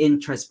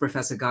interest,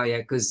 Professor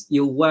Gier, because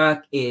your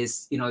work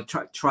is,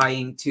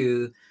 trying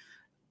to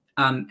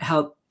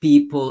help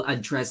people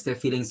address their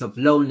feelings of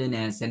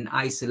loneliness and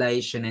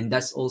isolation, and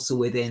that's also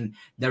within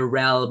the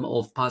realm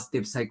of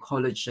positive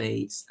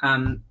psychology.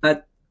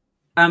 But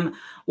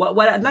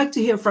what I'd like to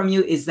hear from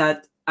you is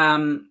that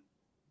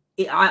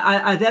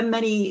are there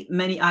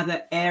many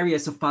other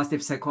areas of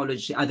positive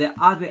psychology? Are there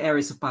other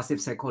areas of positive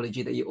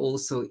psychology that you're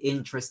also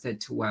interested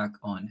to work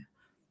on?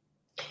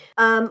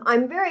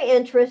 I'm very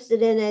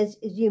interested in, as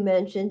you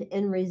mentioned,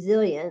 in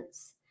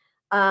resilience.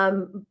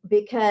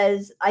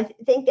 Because I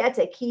think that's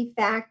a key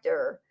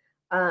factor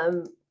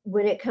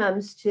when it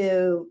comes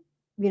to,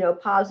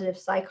 positive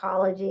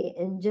psychology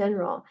in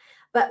general.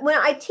 But when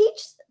I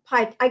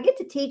get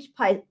to teach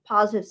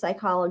positive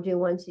psychology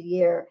once a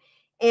year,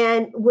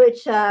 and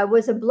which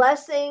was a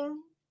blessing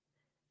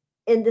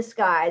in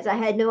disguise. I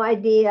had no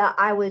idea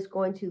I was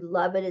going to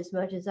love it as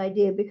much as I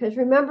did, because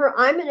remember,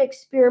 I'm an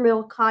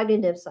experimental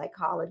cognitive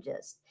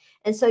psychologist.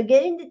 And so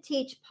getting to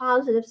teach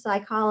positive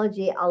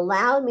psychology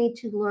allowed me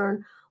to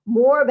learn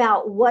more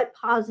about what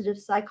positive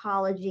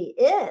psychology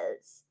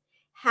is,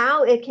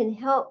 how it can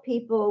help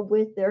people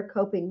with their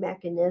coping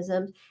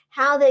mechanisms,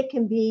 how they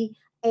can be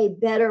a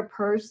better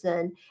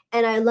person.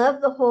 And I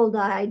love the whole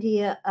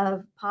idea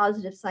of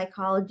positive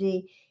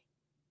psychology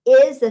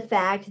is the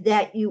fact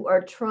that you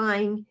are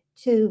trying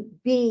to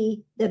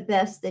be the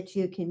best that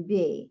you can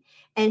be.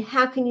 And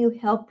how can you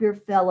help your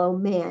fellow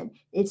man?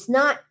 It's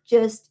not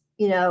just,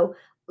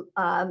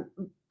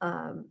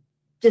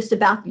 just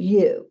about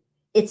you.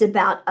 It's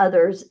about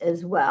others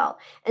as well.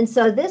 And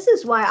so this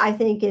is why I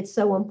think it's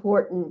so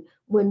important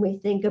when we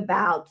think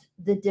about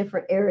the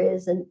different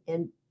areas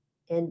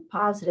in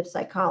positive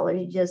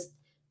psychology. Just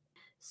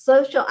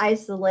social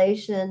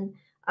isolation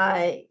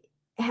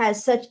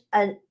has such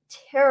a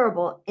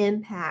terrible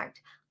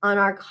impact on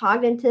our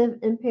cognitive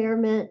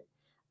impairment,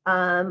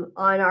 on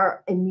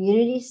our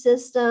immunity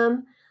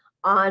system,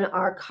 on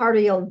our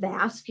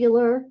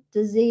cardiovascular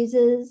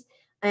diseases,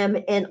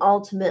 and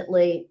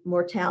ultimately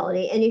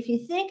mortality. And if you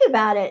think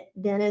about it,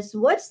 Dennis,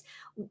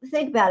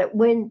 think about it.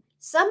 When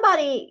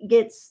somebody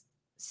gets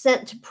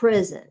sent to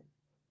prison,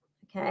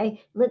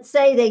 okay, let's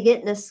say they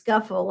get in a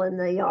scuffle in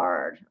the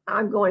yard.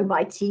 I'm going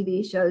by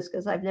TV shows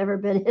because I've never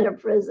been in a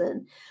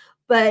prison.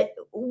 But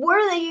where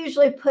do they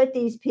usually put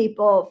these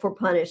people for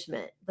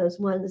punishment? Those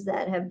ones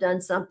that have done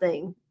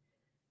something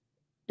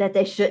that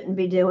they shouldn't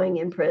be doing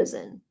in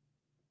prison.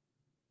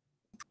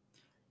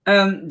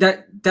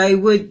 That they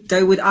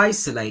would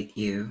isolate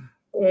you.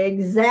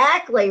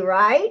 Exactly,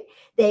 right?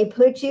 They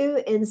put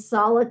you in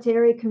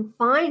solitary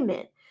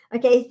confinement.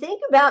 Okay,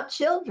 think about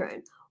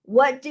children.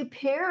 What do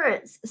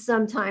parents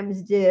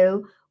sometimes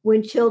do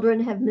when children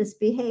have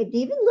misbehaved,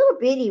 even little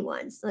bitty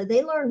ones? So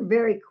they learn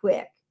very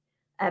quick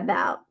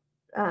about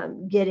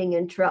getting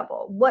in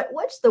trouble.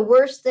 What's the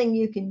worst thing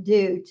you can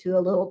do to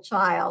a little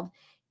child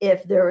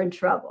if they're in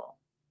trouble?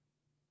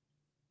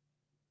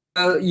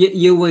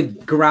 You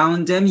would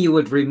ground them, you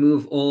would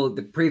remove all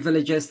the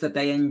privileges that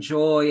they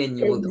enjoy, and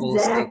you would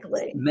also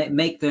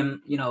make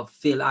them,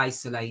 feel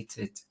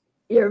isolated.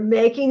 You're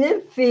making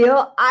them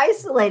feel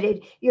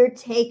isolated. You're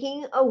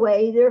taking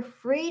away their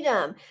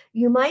freedom.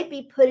 You might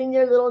be putting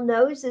their little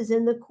noses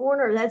in the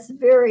corner. That's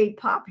very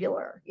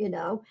popular,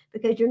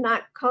 because you're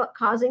not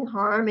causing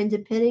harm. And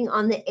depending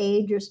on the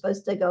age, you're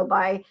supposed to go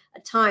by a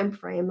time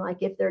frame.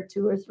 Like if they're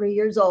 2 or 3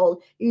 years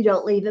old, you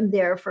don't leave them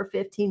there for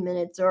 15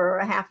 minutes or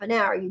a half an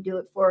hour. You do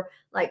it for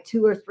like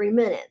 2 or 3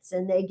 minutes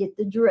and they get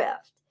the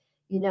drift.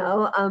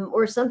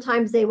 Or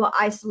sometimes they will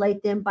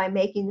isolate them by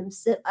making them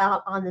sit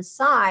out on the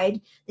side.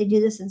 They do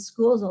this in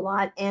schools a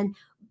lot, and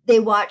they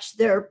watch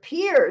their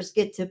peers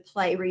get to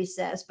play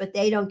recess, but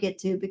they don't get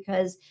to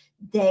because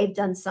they've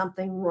done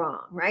something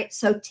wrong, right?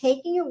 So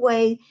taking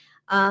away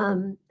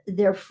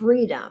their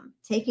freedom,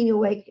 taking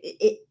away,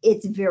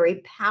 it's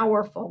very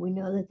powerful. We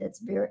know that that's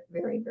very,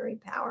 very, very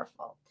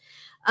powerful.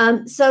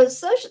 So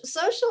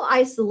social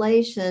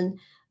isolation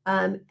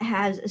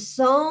has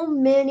so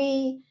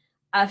many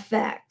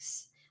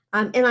effects.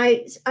 And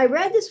I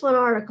read this one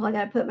article. I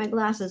got to put my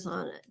glasses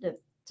on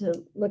it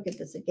to look at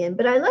this again.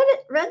 But I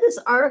read this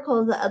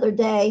article the other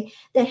day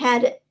that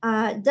had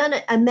done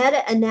a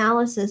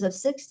meta-analysis of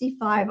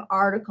 65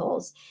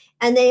 articles,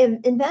 and they have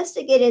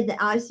investigated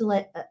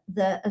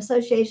the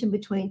association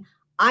between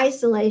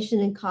isolation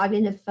and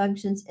cognitive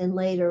functions in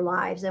later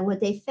lives. And what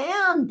they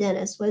found,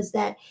 Dennis, was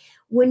that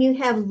when you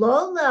have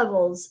low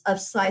levels of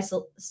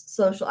social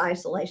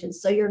isolation,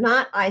 so you're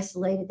not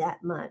isolated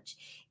that much,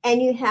 and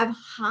you have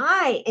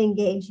high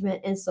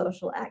engagement in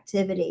social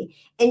activity,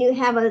 and you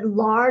have a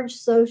large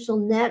social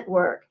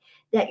network,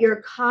 that your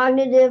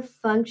cognitive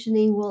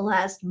functioning will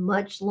last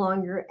much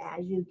longer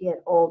as you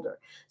get older.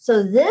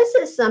 So this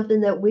is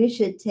something that we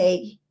should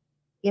take,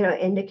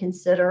 into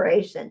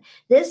consideration.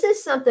 This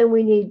is something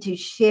we need to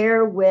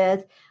share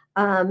with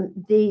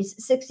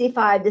these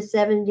 65 to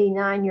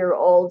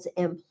 79-year-olds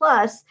and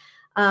plus,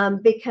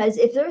 because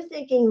if they're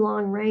thinking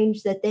long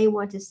range that they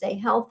want to stay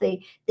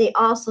healthy, they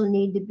also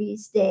need to be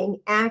staying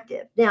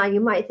active. Now,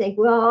 you might think,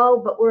 well,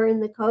 but we're in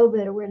the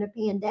COVID or we're in a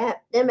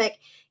pandemic.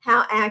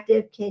 How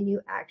active can you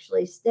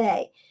actually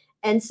stay?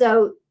 And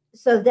so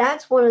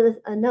that's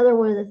another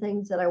one of the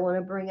things that I want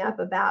to bring up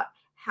about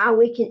how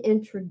we can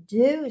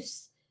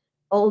introduce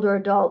older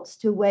adults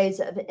to ways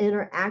of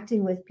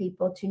interacting with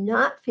people to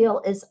not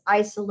feel as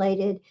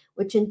isolated,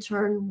 which in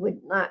turn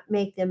would not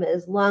make them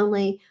as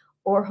lonely,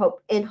 or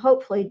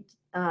hopefully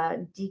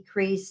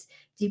decrease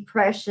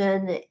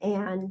depression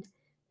and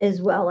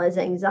as well as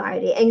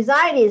anxiety.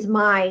 Anxiety is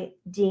my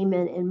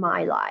demon in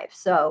my life.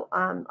 So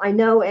I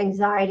know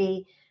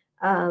anxiety,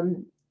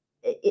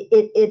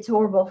 it's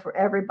horrible for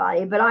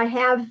everybody, but I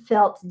have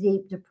felt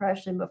deep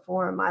depression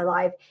before in my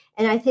life.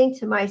 And I think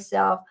to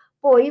myself,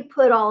 boy, you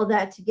put all of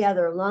that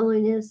together,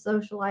 loneliness,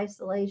 social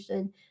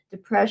isolation,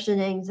 depression,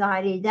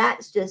 anxiety,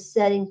 that's just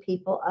setting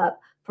people up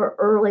for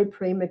early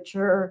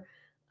premature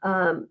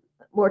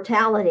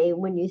mortality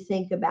when you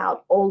think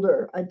about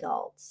older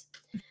adults.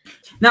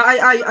 Now,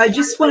 I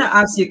just want to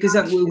ask you,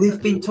 because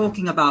we've been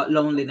talking about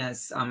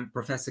loneliness,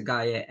 Professor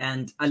Gier,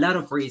 and a lot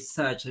of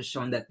research has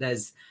shown that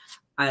there's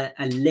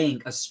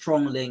a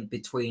strong link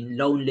between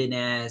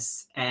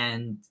loneliness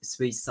and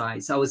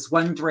suicide. So I was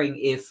wondering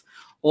if,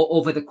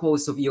 over the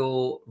course of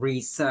your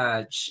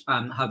research,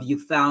 have you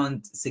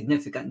found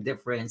significant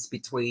difference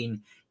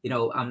between,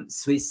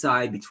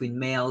 suicide between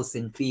males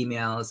and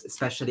females,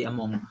 especially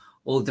among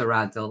older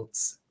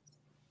adults?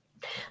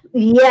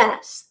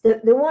 Yes,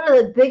 the one of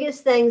the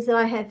biggest things that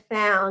I have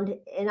found,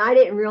 and I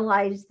didn't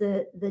realize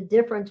the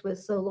difference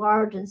was so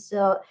large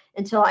until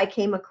I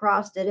came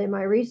across it in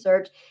my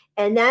research,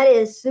 and that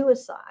is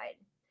suicide.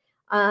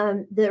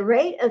 The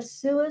rate of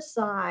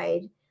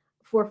suicide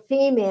for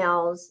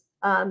females,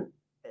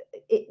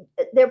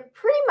 they're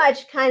pretty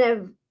much kind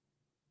of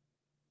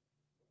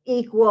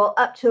equal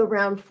up to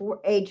around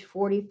age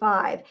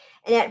 45.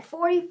 And at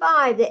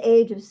 45, the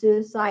age of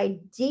suicide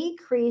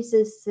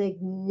decreases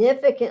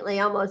significantly,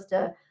 almost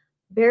to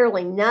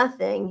barely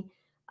nothing,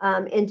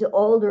 into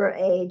older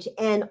age.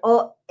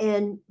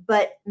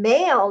 But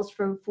males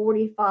from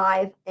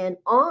 45 and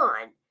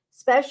on,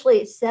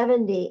 especially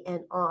 70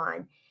 and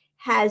on,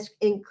 has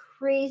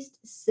increased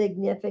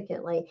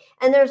significantly.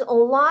 And there's a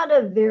lot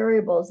of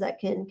variables that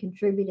can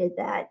contribute to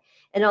that,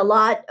 and a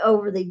lot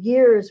over the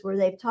years where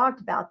they've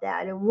talked about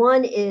that. And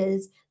one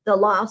is the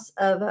loss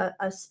of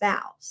a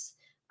spouse,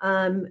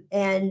 and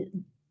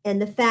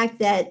the fact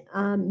that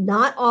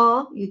not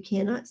all, you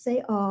cannot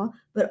say all,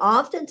 but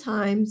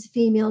oftentimes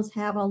females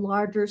have a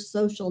larger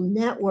social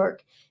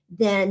network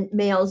than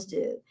males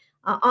do.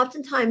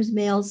 Oftentimes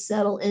males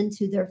settle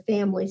into their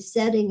family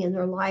setting, and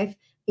their life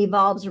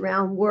evolves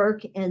around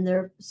work and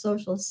their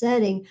social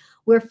setting,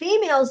 where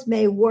females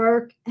may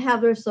work,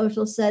 have their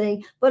social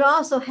setting, but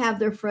also have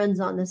their friends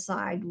on the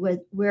side,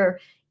 where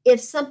if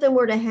something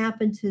were to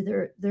happen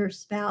to their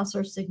spouse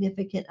or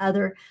significant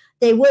other,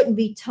 they wouldn't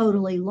be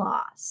totally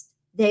lost.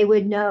 They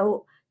would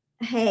know,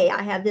 hey,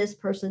 I have this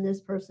person, and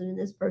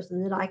this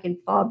person that I can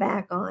fall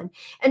back on.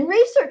 And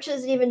research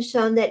has even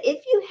shown that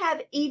if you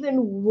have even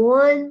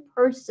one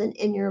person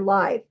in your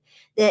life,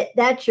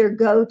 that's your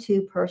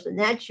go-to person,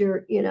 that's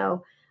your,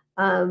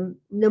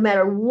 no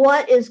matter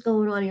what is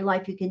going on in your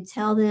life, you can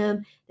tell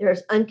them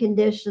there's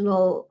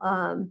unconditional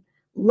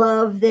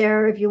love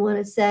there, if you want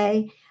to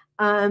say.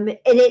 And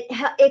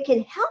it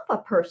can help a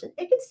person.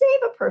 It can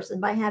save a person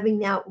by having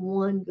that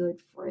one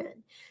good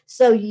friend.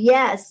 So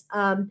yes,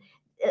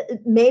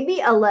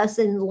 maybe a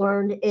lesson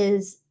learned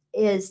is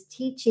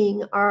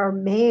teaching our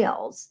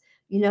males,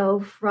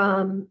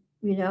 from,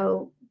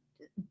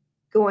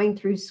 going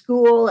through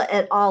school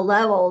at all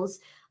levels,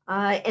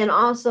 and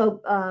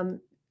also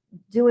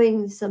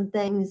doing some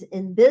things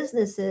in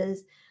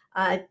businesses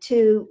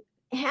to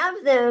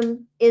have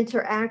them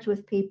interact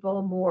with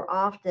people more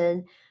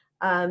often,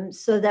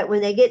 so that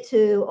when they get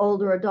to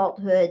older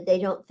adulthood, they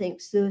don't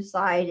think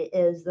suicide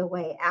is the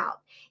way out.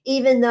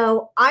 Even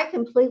though I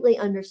completely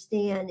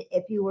understand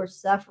if you were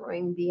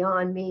suffering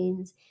beyond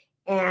means,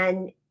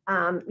 and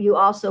you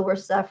also were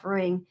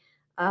suffering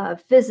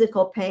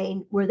physical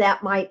pain, where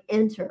that might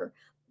enter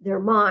their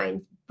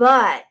mind,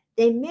 but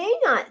they may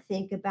not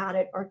think about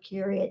it or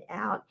carry it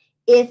out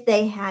if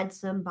they had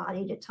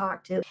somebody to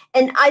talk to.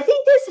 And I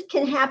think this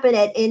can happen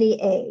at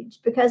any age,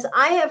 because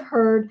I have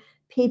heard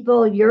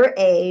people your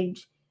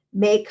age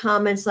make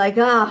comments like,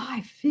 oh,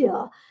 I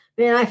feel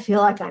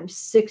like I'm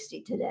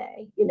 60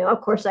 today.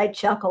 Of course, I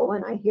chuckle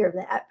when I hear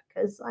that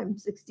because I'm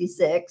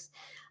 66.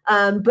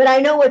 But I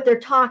know what they're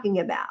talking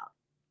about.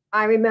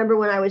 I remember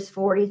when I was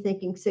 40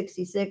 thinking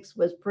 66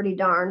 was pretty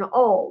darn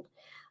old.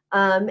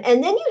 And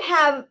then you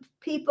have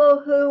people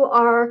who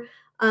are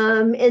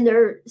in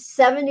their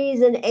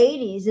 70s and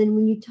 80s. And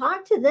when you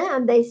talk to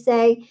them, they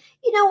say,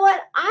 you know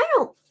what, I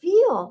don't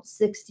feel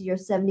 60 or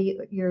 70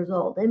 years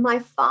old. And my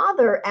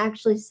father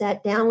actually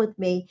sat down with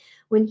me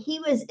when he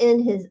was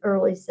in his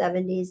early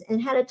 70s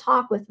and had a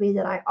talk with me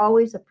that I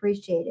always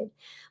appreciated.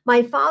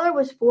 My father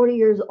was 40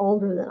 years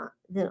older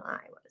than I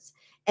was.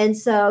 And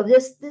so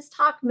this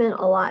talk meant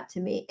a lot to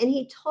me. And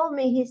he told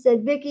me, he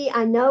said, Vicki,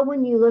 I know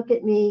when you look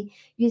at me,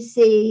 you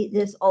see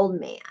this old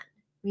man,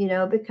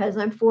 because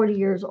I'm 40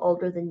 years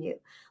older than you.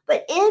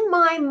 But in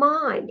my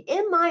mind,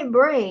 in my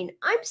brain,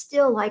 I'm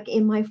still like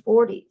in my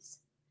 40s.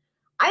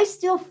 I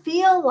still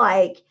feel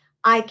like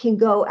I can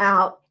go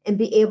out and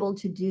be able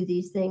to do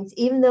these things,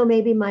 even though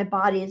maybe my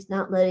body is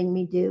not letting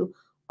me do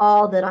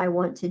all that I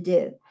want to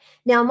do.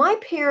 Now, my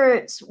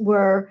parents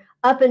were,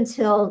 up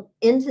until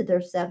into their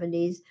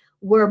 70s,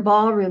 were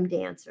ballroom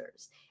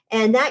dancers,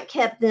 and that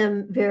kept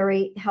them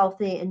very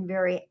healthy and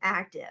very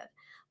active.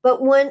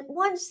 But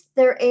once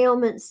their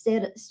ailments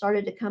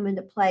started to come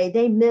into play,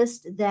 they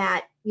missed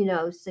that,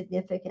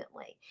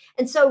 significantly.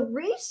 And so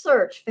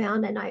research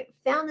found, and I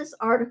found this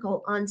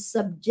article on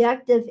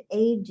subjective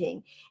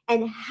aging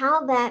and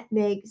how that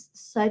makes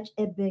such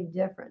a big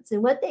difference.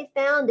 And what they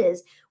found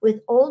is,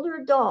 with older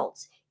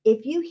adults,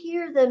 if you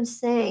hear them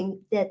saying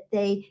that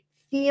they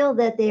feel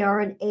that they are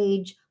an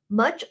age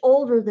much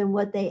older than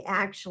what they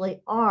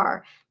actually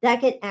are,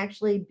 that can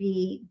actually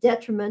be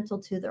detrimental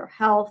to their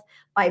health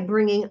by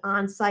bringing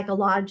on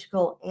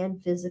psychological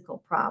and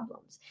physical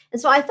problems. And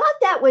so I thought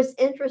that was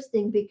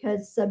interesting,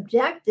 because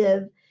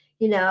subjective,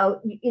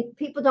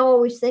 people don't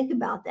always think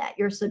about that,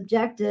 your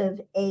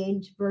subjective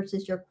age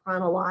versus your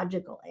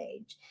chronological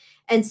age.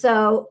 And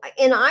so,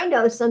 and I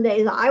know some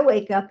days I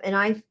wake up and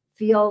I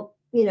feel,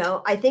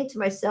 I think to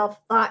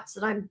myself thoughts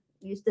that I'm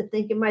used to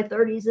think in my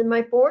 30s and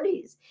my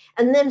 40s.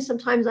 And then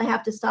sometimes I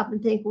have to stop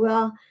and think,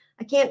 well,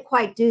 I can't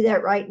quite do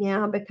that right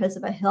now because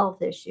of a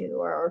health issue,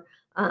 or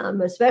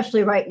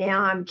especially right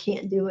now, I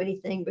can't do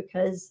anything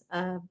because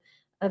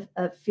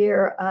of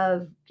fear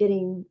of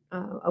getting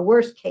a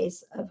worse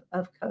case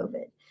of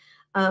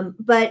COVID.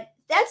 But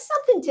that's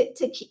something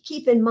to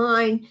keep in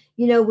mind,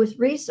 with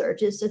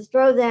research, is to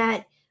throw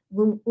that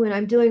when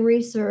I'm doing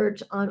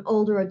research on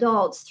older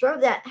adults, throw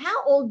that,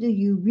 how old do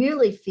you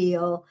really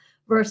feel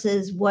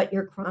versus what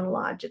your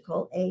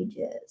chronological age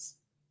is.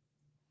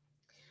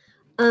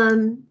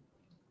 I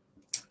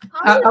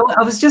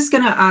was just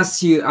going to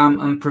ask you,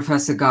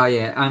 Professor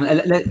Gier,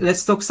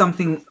 let's talk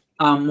something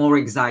more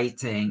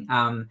exciting.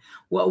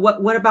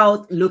 What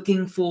about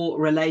looking for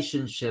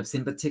relationships,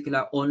 in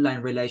particular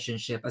online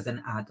relationship as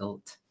an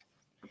adult?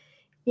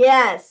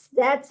 Yes,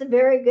 that's a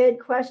very good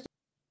question.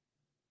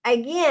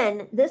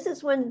 Again, this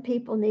is when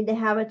people need to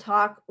have a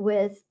talk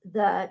with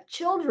the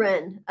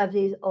children of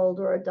these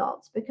older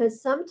adults,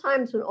 because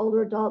sometimes when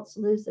older adults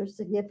lose their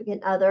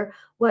significant other,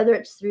 whether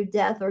it's through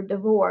death or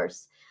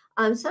divorce,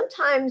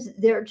 sometimes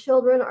their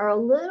children are a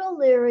little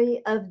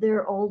leery of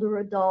their older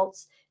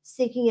adults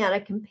seeking out a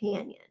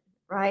companion,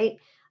 right?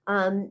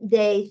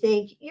 They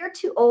think you're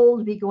too old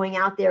to be going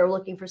out there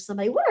looking for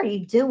somebody. What are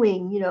you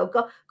doing?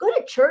 Go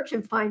to church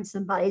and find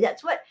somebody.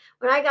 That's what,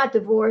 when I got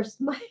divorced,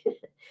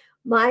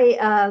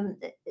 and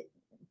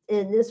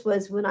this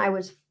was when I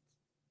was,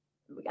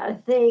 we got to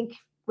think,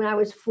 when I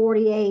was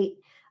 48.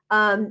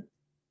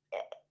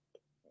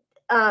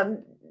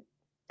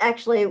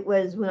 Actually, it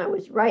was when I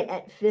was right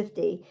at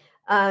 50.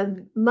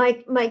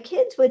 My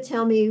kids would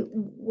tell me,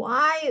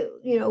 why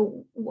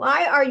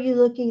are you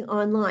looking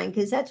online?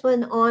 Because that's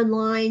when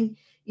online,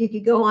 you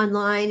could go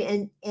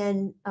online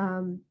and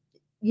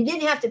you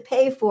didn't have to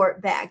pay for it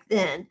back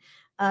then.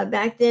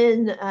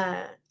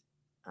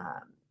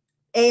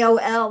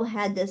 AOL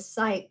had this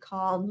site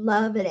called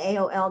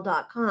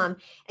love@aol.com,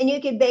 and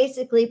you could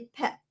basically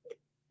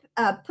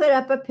put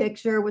up a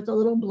picture with a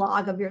little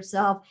blog of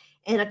yourself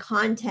and a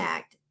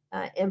contact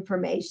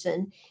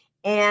information,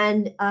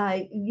 and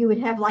you would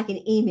have like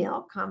an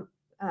email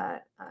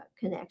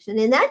connection.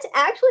 And that's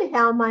actually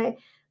how my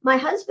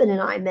husband and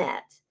I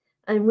met.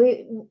 And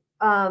we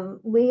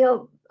on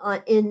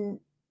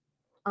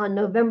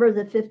November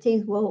the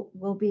 15th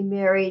we'll be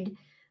married.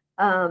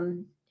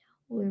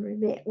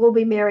 We'll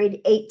be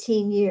married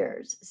 18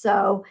 years.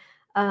 So,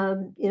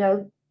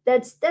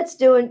 that's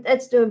doing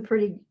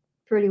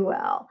pretty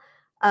well.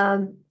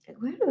 Where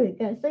do we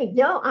gotta think?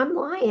 No, I'm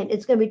lying.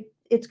 It's going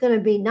to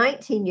be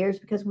 19 years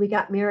because we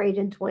got married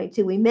in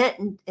 22. We met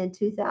in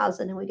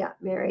 2000 and we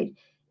got married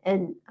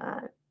in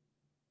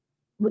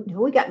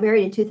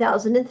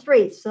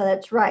 2003. So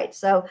that's right.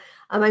 So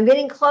I'm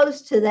getting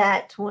close to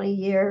that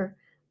 20-year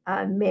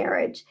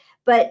marriage.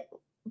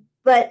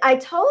 But I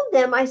told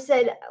them, I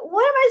said,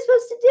 what am I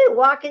supposed to do?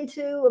 Walk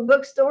into a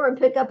bookstore and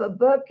pick up a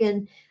book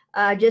and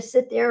just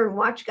sit there and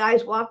watch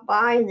guys walk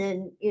by and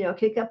then,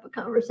 kick up a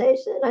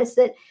conversation? I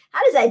said,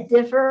 how does that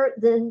differ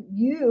than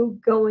you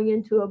going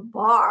into a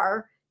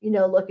bar,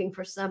 looking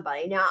for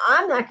somebody? Now,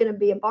 I'm not going to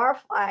be a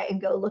barfly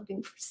and go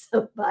looking for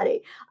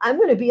somebody. I'm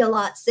going to be a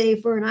lot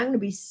safer, and I'm going to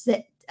be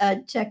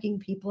checking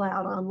people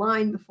out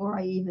online before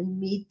I even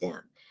meet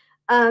them.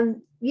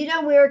 You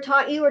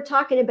were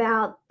talking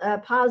about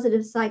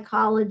positive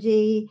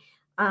psychology,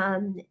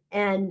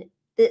 and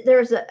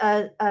there's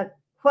a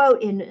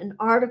quote in an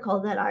article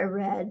that I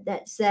read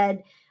that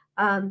said,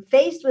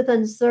 faced with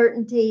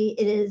uncertainty,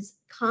 it is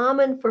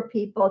common for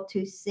people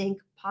to seek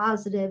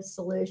positive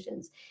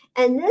solutions.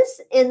 And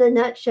this, in the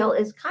nutshell,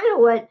 is kind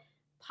of what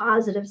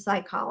positive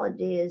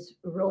psychology is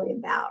really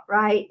about,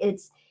 right?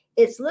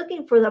 It's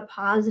looking for the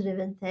positive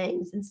in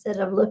things instead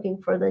of looking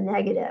for the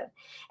negative.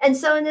 And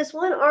so in this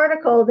one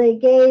article, they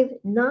gave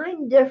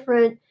 9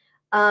 different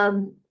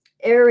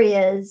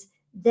areas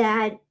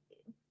that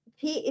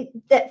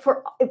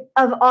for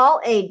of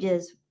all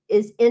ages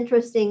is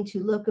interesting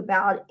to look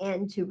about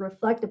and to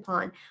reflect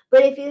upon.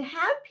 But if you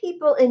have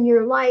people in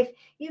your life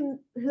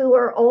who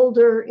are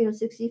older,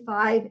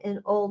 65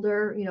 and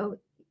older,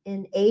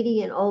 and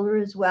 80 and older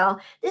as well,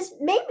 this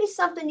may be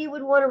something you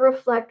would want to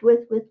reflect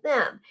with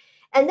them.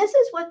 And this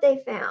is what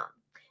they found.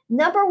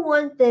 Number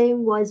one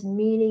thing was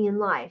meaning in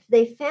life.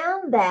 They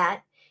found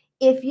that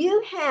if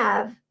you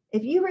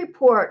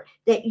report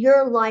that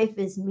your life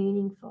is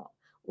meaningful.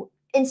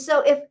 And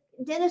so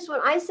Dennis, when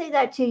I say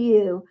that to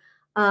you,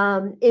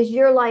 is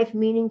your life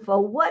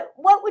meaningful? What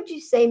would you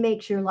say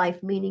makes your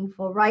life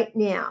meaningful right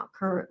now,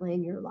 currently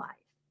in your life?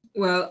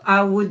 Well,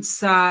 I would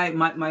say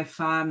my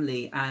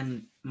family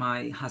and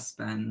my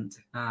husband.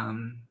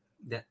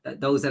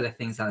 Those are the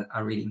things that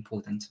are really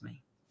important to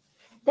me.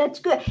 That's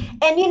good.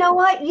 And you know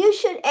what? You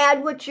should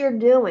add what you're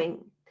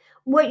doing.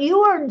 What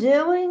you are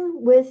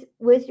doing with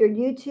your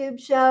YouTube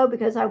show,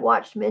 because I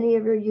watched many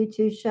of your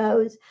YouTube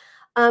shows,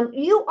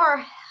 you are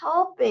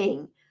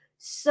helping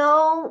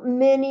so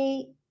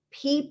many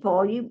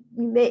people. You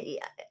may,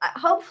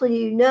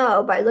 hopefully,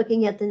 by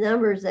looking at the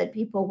numbers that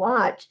people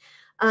watch,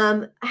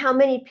 how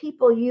many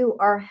people you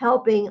are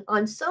helping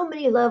on so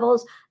many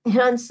levels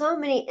and on so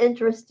many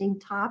interesting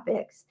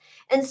topics.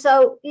 And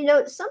so,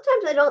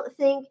 sometimes I don't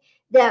think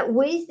that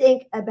we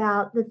think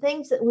about the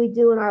things that we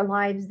do in our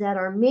lives that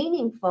are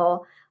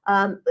meaningful.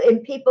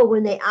 And people,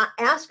 when they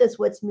ask us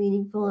what's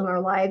meaningful in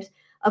our lives,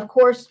 of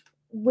course,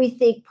 we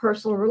think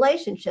personal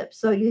relationships.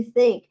 So you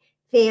think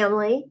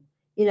family,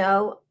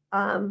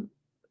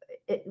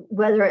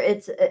 whether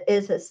is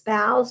a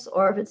spouse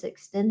or if it's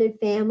extended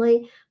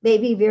family,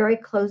 maybe very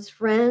close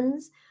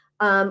friends.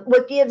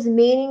 What gives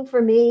meaning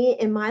for me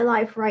in my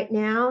life right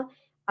now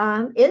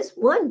is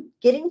one,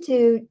 getting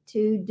to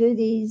do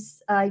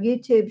these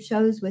YouTube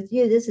shows with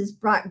you. This has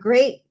brought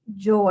great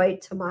joy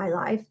to my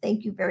life.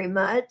 Thank you very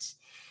much.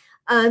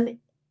 In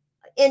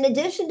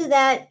addition to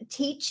that,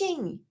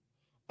 teaching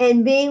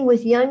and being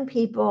with young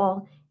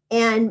people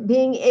and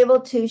being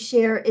able to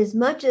share as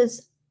much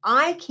as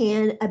I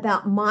can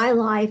about my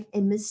life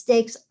and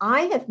mistakes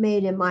I have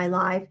made in my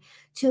life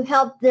to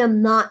help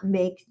them not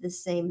make the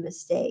same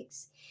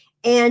mistakes,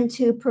 and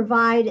to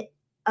provide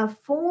a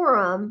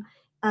forum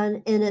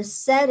in a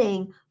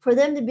setting for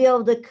them to be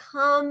able to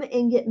come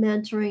and get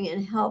mentoring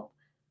and help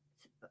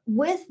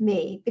with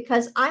me,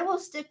 because I will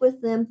stick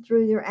with them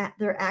through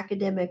their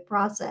academic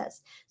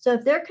process. So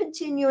if they're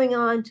continuing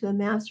on to a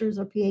master's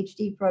or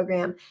PhD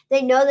program,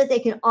 they know that they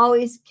can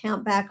always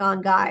count back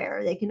on Guy,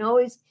 or they can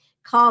always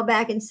call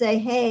back and say,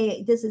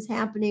 hey, this is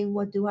happening.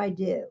 What do I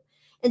do?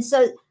 And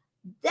so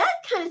that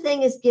kind of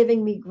thing is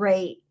giving me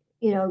great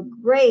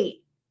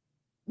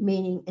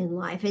meaning in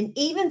life. And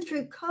even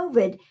through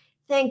COVID,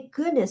 thank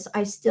goodness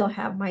I still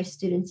have my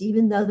students,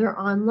 even though they're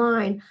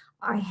online,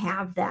 I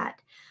have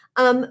that.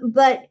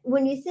 But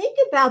when you think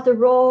about the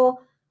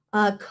role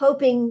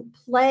coping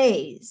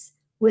plays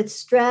with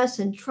stress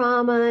and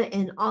trauma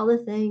and all the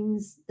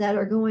things that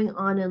are going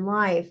on in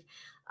life,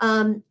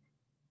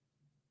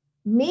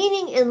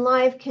 meaning in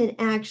life can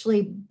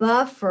actually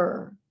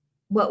buffer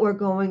what we're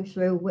going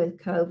through with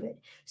COVID.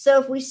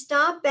 So if we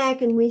stop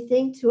back and we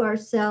think to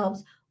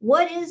ourselves,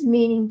 what is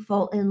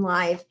meaningful in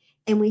life,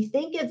 and we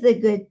think of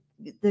the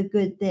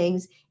good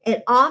things,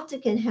 it often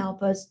can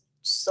help us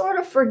sort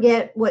of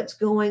forget what's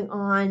going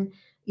on,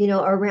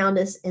 around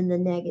us in the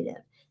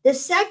negative. The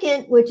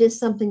second, which is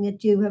something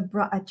that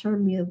a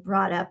term you have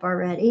brought up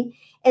already,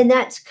 and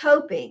that's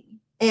coping.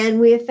 And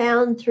we have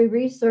found through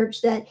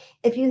research that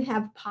if you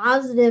have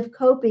positive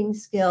coping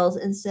skills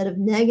instead of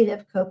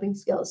negative coping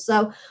skills.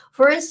 So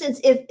for instance,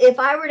 if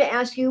I were to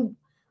ask you,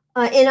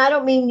 and I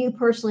don't mean you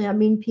personally, I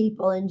mean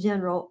people in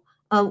general,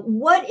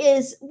 what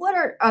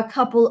are a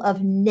couple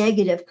of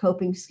negative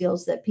coping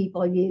skills that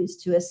people use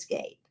to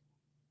escape?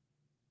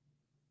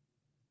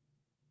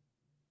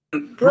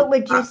 What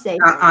would you say?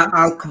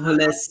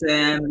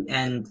 Alcoholism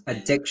and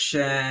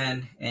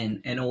addiction,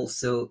 and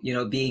also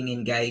being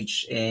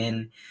engaged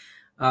in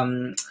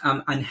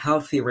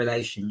unhealthy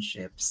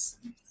relationships.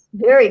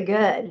 Very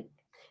good.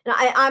 Now,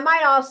 I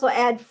might also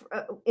add,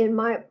 in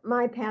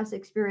my past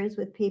experience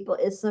with people,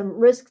 is some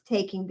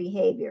risk-taking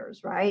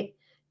behaviors, right?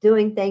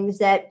 Doing things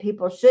that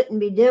people shouldn't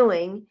be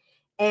doing,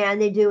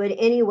 and they do it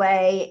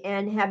anyway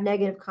and have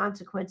negative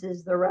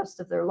consequences the rest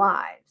of their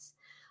lives.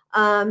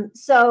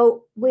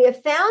 So we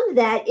have found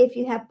that if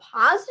you have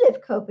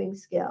positive coping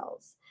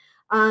skills,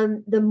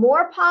 the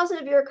more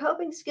positive your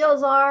coping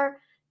skills are,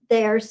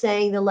 they are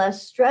saying the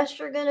less stressed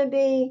you're going to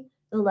be,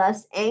 the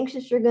less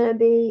anxious you're going to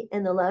be,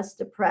 and the less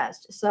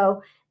depressed.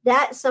 So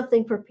that's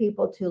something for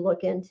people to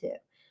look into.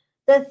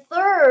 The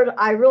third,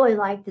 I really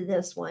liked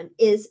this one,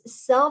 is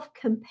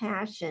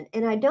self-compassion.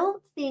 And I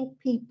don't think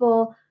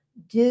people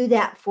do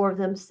that for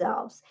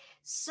themselves.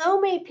 So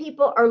many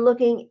people are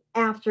looking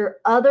after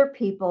other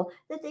people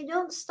that they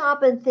don't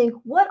stop and think,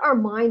 what are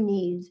my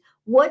needs?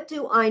 What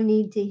do I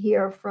need to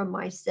hear from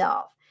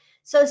myself?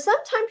 So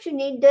sometimes you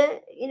need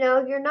to,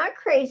 you're not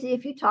crazy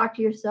if you talk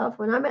to yourself.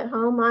 When I'm at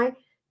home, I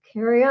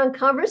carry on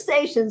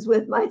conversations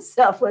with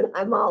myself when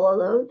I'm all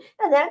alone,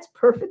 and that's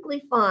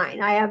perfectly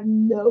fine. I have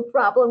no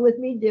problem with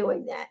me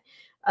doing that.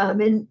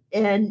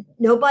 And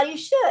nobody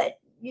should.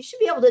 You should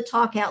be able to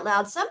talk out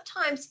loud.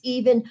 Sometimes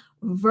even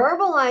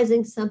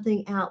verbalizing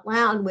something out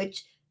loud,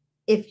 which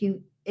if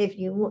you've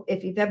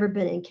ever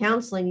been in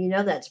counseling,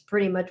 that's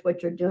pretty much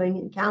what you're doing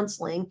in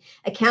counseling.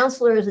 A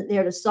counselor isn't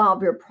there to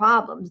solve your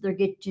problems. They're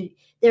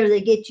there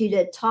to get you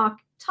to talk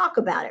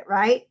about it,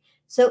 right?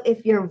 So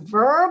if you're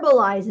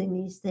verbalizing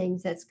these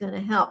things, that's going to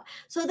help.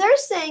 So they're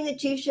saying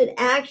that you should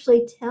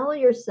actually tell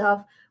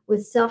yourself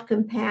with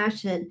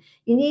self-compassion.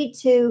 You need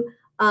to,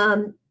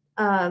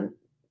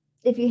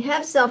 if you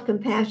have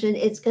self-compassion,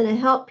 it's going to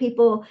help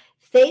people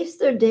face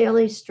their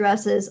daily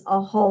stresses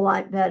a whole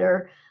lot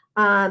better.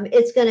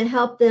 It's going to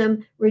help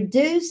them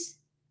reduce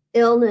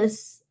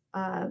illness,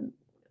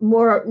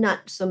 more,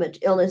 not so much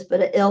illness,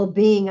 but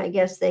ill-being, I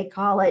guess they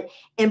call it,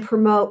 and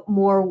promote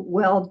more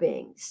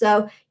well-being.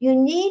 So you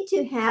need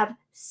to have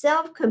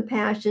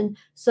self-compassion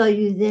so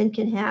you then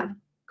can have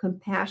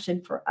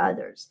compassion for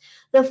others.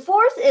 The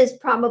fourth is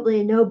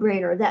probably a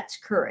no-brainer. That's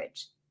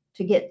courage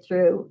to get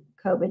through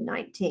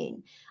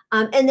COVID-19.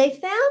 And they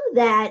found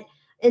that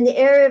in the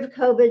area of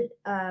COVID,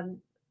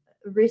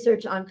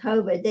 research on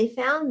COVID, they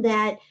found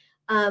that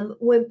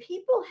when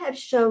people have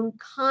shown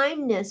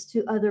kindness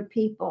to other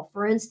people,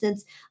 for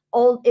instance,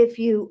 if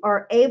you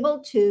are able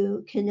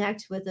to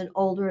connect with an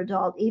older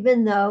adult,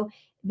 even though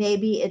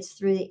maybe it's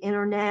through the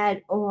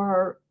internet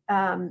or,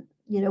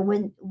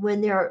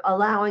 when they're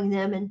allowing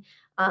them,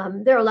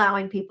 and they're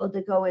allowing people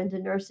to go into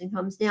nursing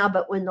homes now,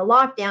 but when the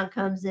lockdown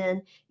comes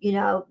in,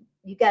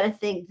 you got to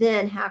think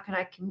then, how can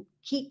I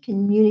keep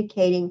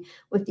communicating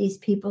with these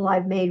people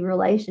I've made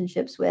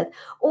relationships with?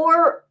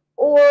 Or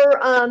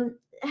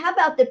how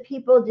about the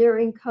people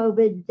during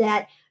COVID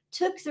that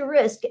took the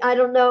risk? I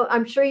don't know.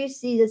 I'm sure you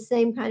see the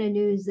same kind of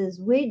news as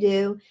we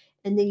do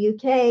in the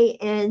UK.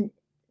 And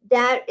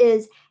that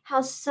is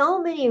how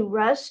so many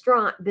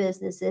restaurant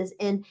businesses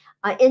and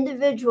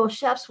individual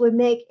chefs would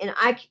make, and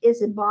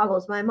it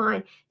boggles my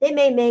mind. They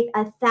may make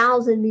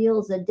 1,000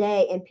 meals a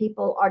day, and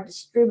people are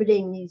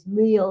distributing these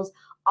meals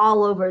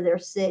all over their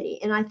city.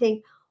 And I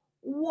think,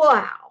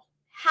 wow,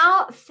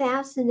 how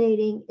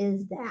fascinating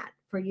is that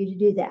for you to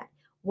do that?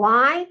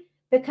 Why?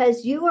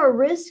 Because you are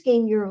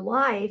risking your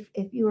life.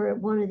 If you are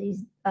one of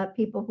these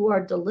people who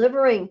are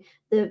delivering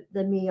the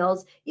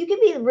meals, you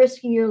could be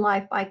risking your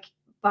life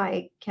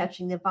by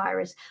catching the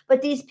virus.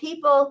 But these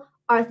people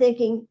are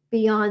thinking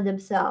beyond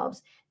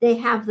themselves. They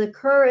have the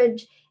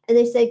courage, and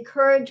they say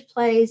courage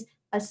plays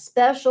a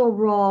special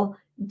role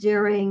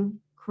during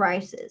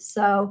crisis.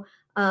 So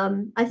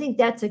I think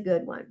that's a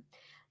good one.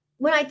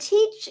 When I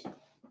teach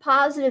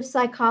positive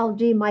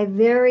psychology, my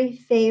very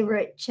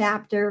favorite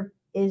chapter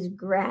is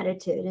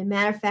gratitude. And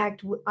matter of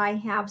fact, I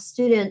have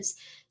students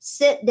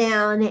sit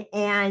down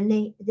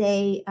and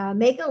they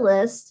make a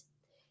list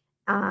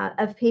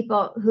of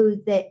people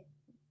who they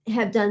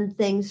have done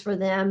things for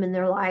them in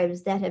their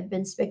lives that have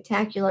been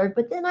spectacular.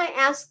 But then I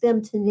ask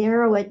them to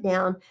narrow it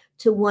down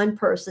to one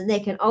person. They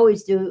can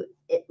always do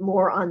it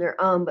more on their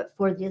own, but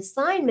for the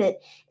assignment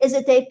is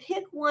that they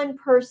pick one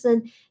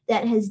person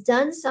that has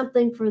done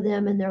something for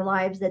them in their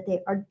lives that they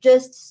are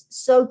just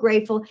so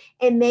grateful,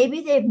 and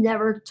maybe they've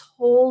never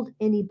told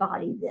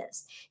anybody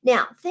this.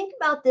 Now think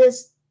about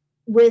this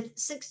with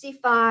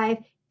 65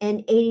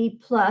 and 80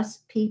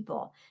 plus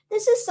people.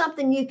 This is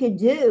something you could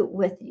do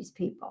with these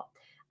people.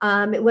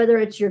 Whether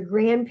it's your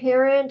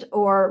grandparent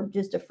or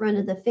just a friend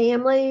of the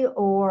family,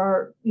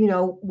 or,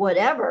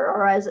 whatever,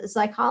 or as a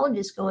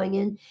psychologist going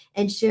in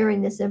and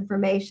sharing this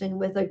information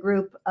with a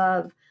group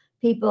of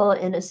people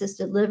in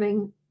assisted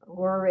living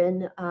or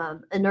in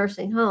a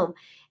nursing home.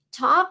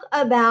 Talk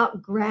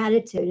about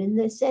gratitude. And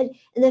they said,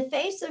 in the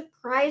face of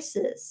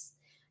crisis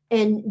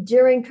and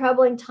during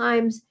troubling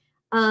times,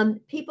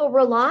 people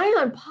rely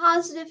on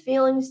positive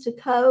feelings to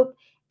cope,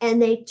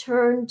 and they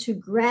turn to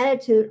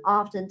gratitude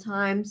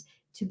oftentimes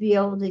to be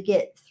able to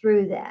get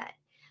through that.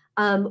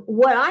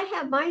 What I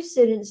have my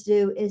students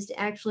do is to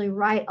actually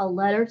write a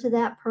letter to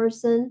that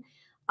person,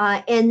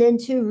 and then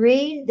to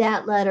read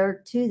that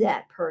letter to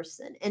that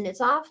person. And it's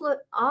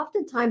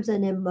oftentimes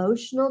an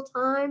emotional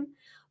time,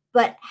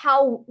 but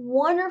how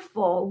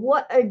wonderful,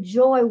 what a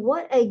joy,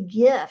 what a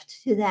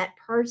gift to that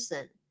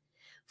person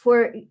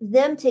for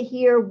them to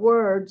hear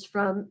words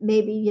from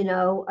maybe,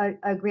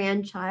 a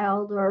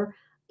grandchild or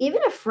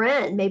even a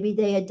friend. Maybe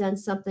they had done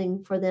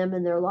something for them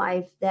in their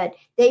life that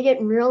they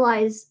didn't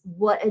realize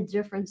what a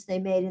difference they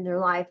made in their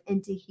life,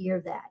 and to hear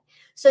that.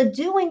 So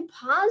doing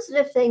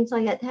positive things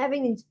like that,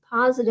 having these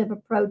positive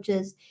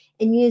approaches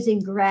and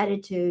using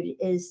gratitude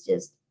is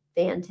just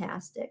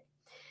fantastic.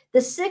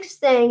 The sixth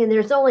thing, and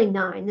there's only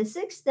 9, the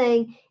sixth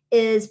thing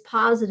is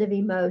positive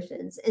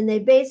emotions. And they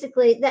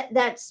basically,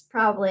 that's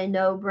probably a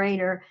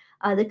no-brainer.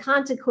 The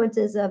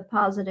consequences of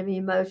positive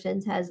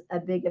emotions has a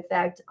big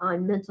effect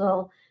on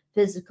mental,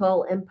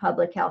 physical, and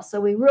public health.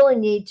 So we really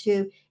need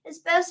to, as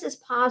best as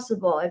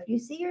possible, if you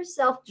see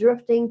yourself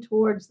drifting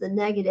towards the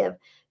negative,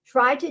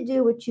 try to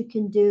do what you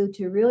can do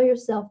to reel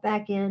yourself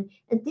back in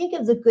and think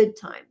of the good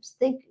times.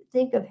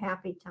 Think of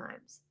happy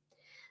times.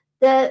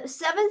 The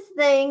 7th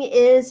thing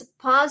is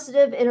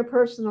positive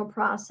interpersonal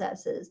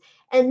processes.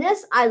 And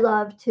this I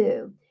love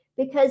too,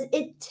 because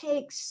it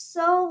takes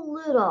so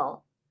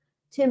little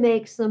to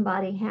make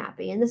somebody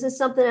happy. And this is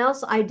something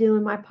else I do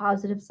in my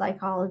positive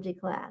psychology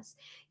class.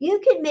 You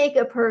can make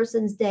a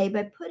person's day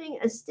by putting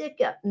a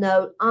stick-up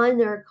note on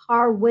their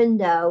car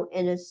window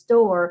in a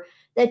store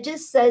that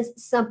just says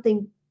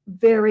something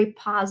very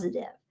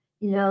positive,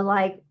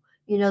 like,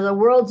 the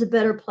world's a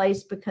better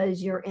place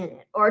because you're in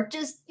it, or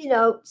just,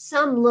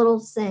 some little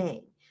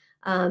saying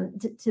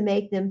to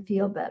make them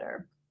feel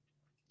better.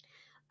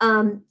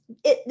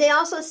 They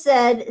also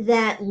said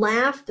that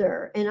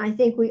laughter, and I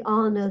think we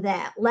all know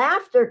that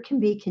laughter can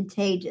be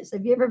contagious.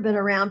 Have you ever been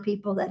around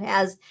people that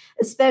has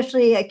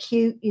especially a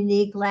cute,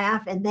 unique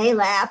laugh, and they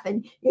laugh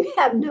and you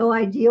have no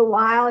idea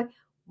why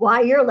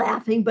you're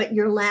laughing, but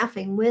you're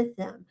laughing with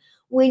them?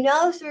 We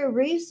know through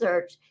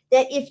research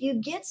that if you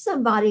get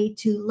somebody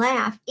to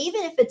laugh,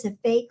 even if it's a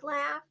fake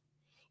laugh,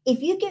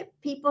 if you get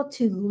people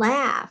to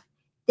laugh,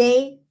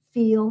 they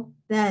feel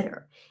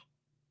better.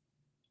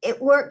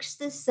 It works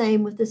the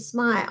same with a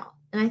smile.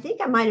 And I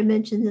think I might have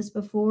mentioned this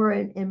before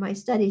in my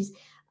studies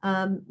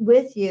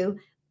with you,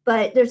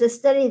 but there's a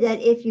study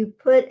that if you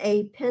put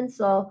a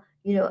pencil,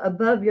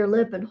 above your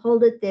lip and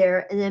hold it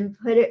there, and then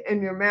put it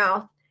in your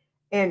mouth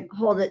and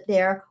hold it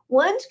there,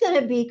 one's going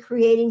to be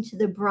creating to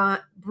the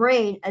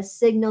brain a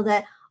signal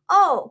that,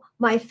 oh,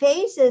 my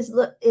face is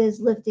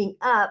lifting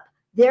up,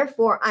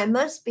 therefore I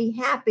must be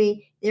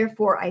happy,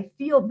 therefore I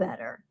feel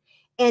better.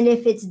 And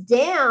if it's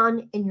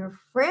down and you're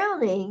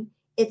frowning,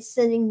 it's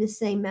sending the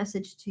same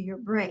message to your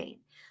brain.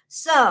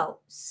 So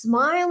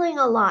smiling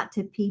a lot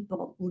to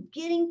people,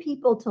 getting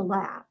people to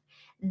laugh,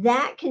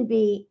 that can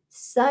be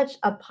such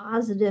a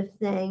positive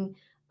thing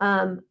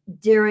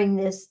during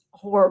this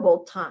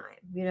horrible time,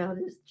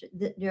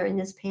 during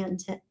this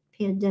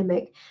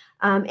pandemic,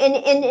 and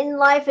in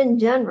life in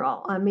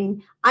general. I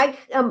mean, I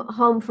come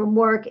home from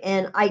work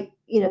and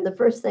the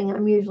first thing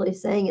I'm usually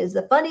saying is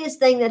the funniest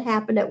thing that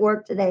happened at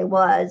work today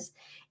was,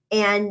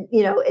 and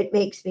it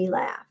makes me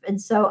laugh. And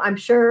so I'm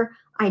sure,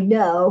 I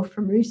know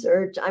from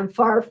research, I'm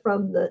far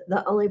from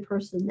the only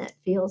person that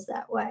feels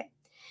that way.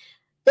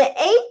 The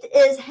eighth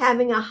is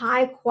having a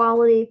high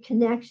quality of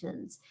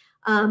connections.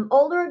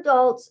 Older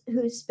adults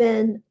who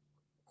spend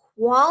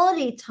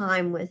quality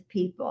time with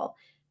people,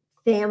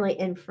 family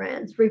and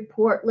friends,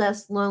 report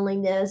less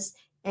loneliness,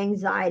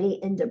 anxiety,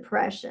 and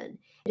depression.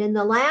 And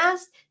the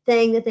last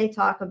thing that they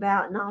talk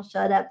about, and I'll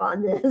shut up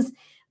on this,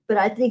 but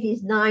I think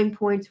these 9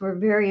 points were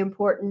very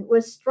important,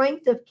 was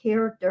strength of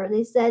character. And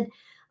they said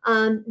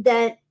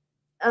that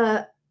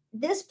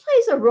this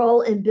plays a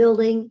role in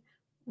building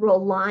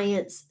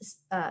resilience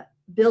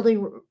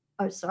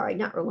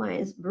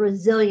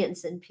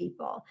in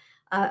people.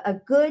 A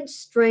good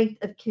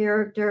strength of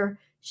character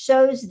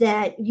shows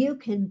that you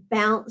can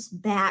bounce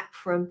back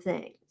from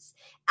things.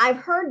 I've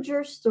heard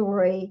your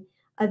story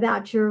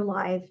about your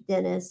life,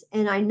 Dennis,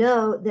 and I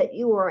know that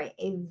you are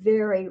a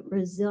very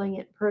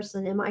resilient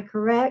person. Am I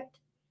correct?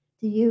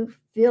 Do you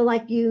feel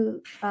like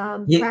you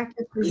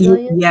practice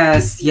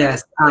resilience?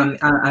 Yes.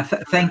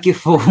 Thank you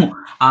for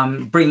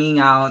bringing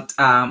out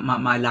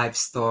my life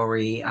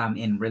story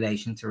in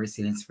relation to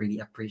resilience. Really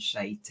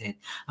appreciate it.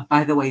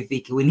 By the way,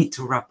 Vicki, we need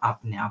to wrap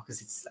up now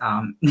because it's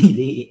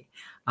nearly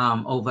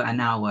over an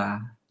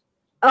hour.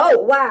 Oh,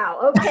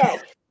 wow. Okay.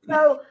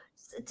 So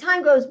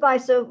time goes by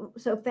so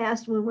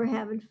fast when we're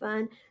having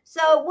fun.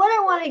 So what I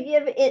want to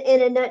give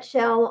in a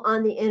nutshell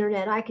on the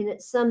internet, I can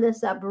sum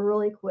this up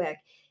really quick,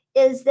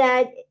 is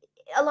that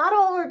a lot of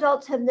older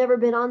adults have never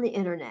been on the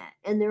internet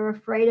and they're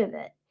afraid of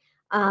it.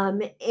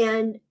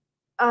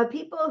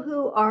 People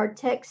who are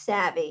tech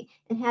savvy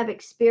and have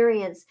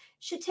experience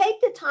should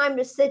take the time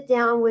to sit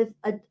down with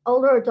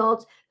older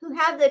adults who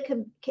have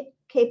the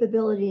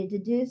capability to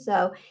do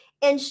so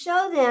and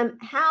show them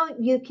how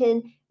you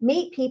can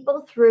meet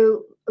people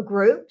through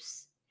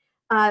groups,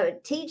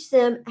 teach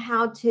them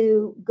how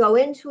to go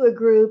into a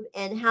group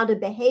and how to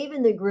behave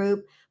in the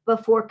group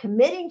before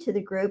committing to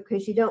the group,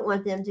 because you don't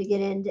want them to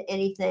get into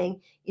anything,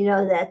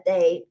 that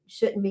they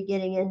shouldn't be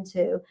getting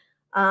into.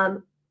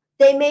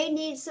 They may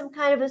need some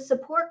kind of a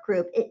support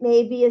group. It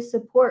may be a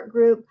support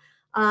group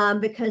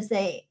because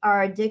they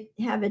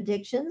have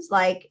addictions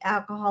like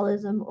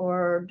alcoholism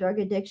or drug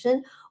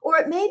addiction, or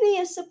it may be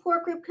a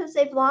support group because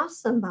they've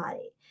lost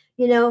somebody.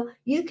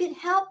 You can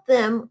help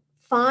them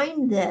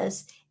find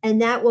this, and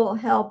that will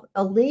help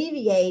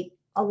alleviate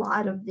a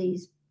lot of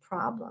these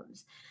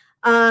problems.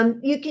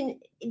 You can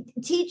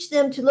teach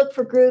them to look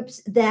for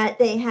groups that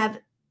they have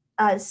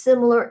a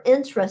similar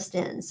interest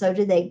in. So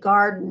do they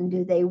garden?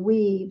 Do they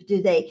weave?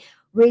 Do they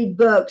read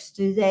books?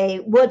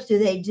 What do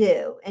they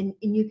do? And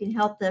you can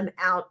help them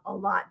out a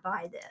lot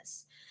by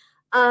this.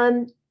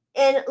 And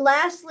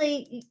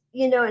lastly,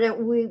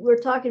 and we were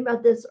talking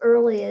about this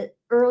earlier,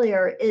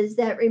 is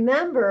that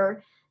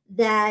remember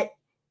that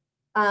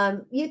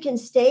you can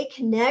stay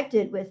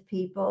connected with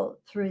people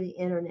through the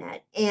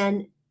internet.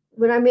 And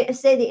when I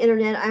say the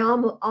internet, I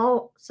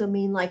also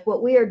mean like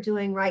what we are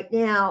doing right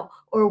now,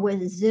 or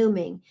with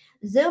Zooming.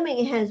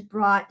 Zooming has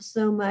brought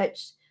so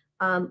much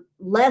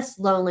less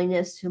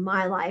loneliness to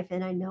my life,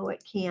 and I know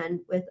it can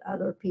with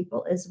other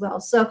people as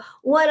well. So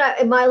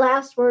my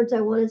last words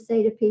I want to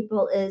say to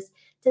people is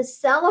to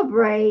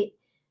celebrate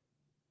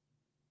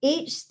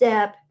each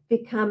step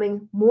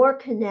becoming more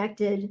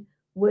connected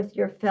with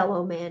your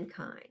fellow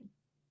mankind.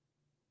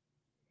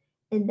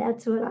 And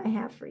that's what I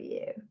have for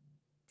you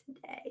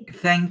today.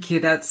 Thank you.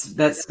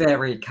 That's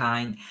very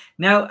kind.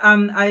 Now,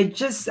 I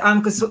just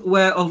because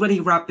we're already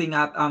wrapping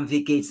up,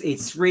 Vicki,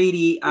 it's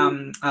really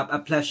a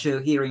pleasure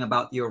hearing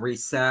about your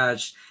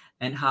research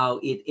and how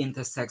it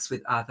intersects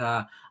with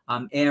other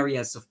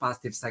areas of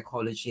positive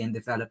psychology and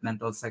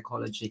developmental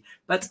psychology.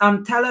 But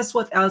tell us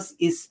what else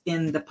is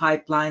in the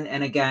pipeline,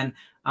 and again,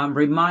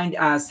 remind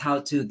us how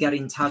to get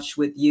in touch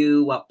with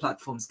you. What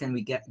platforms can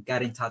we get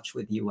in touch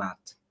with you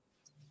at?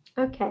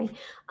 Okay.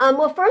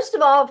 Well, first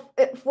of all,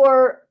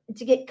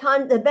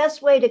 the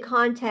best way to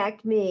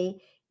contact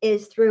me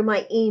is through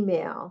my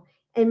email.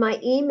 And my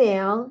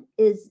email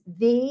is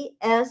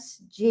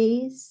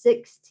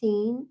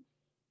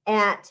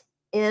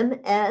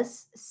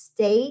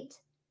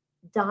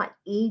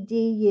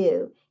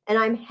vsg16@msstate.edu. And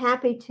I'm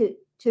happy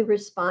to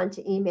respond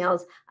to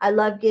emails. I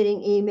love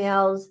getting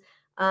emails.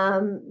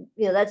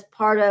 That's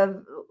part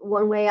of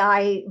one way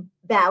I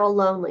battle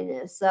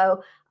loneliness.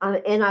 So,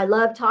 and I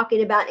love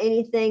talking about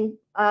anything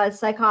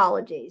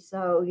psychology.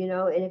 So,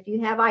 and if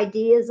you have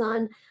ideas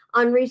on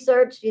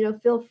research,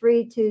 feel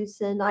free to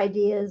send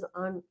ideas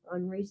on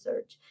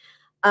research.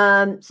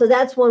 So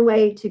that's one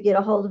way to get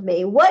a hold of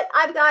me. What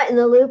I've got in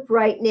the loop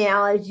right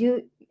now, as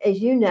you as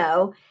you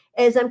know,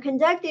 is I'm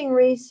conducting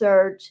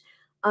research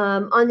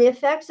on the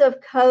effects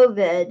of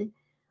COVID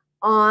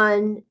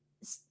on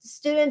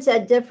students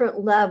at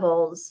different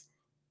levels,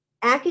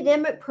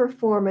 academic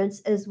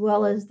performance, as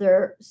well as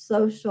their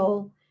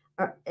social,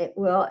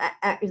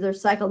 their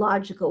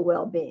psychological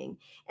well-being.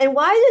 And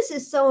why this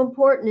is so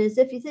important is,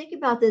 if you think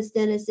about this,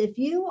 Dennis, if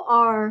you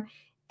are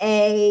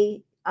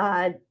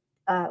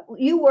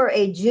you were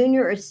a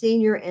junior or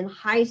senior in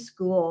high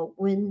school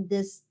when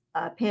this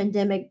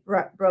pandemic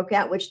broke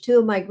out, which two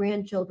of my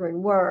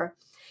grandchildren were,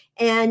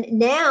 and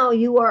now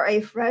you are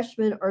a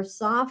freshman or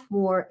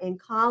sophomore in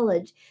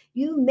college,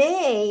 you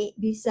may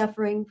be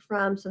suffering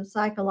from some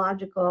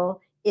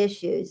psychological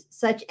issues,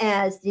 such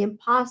as the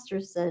imposter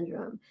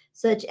syndrome,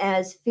 such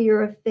as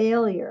fear of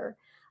failure,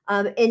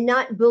 and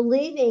not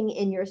believing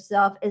in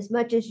yourself as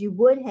much as you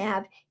would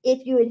have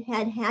if you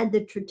had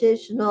the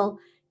traditional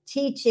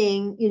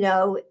teaching,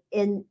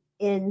 in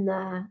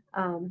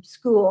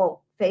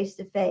school face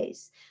to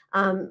face.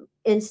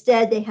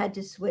 Instead, they had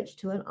to switch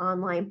to an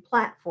online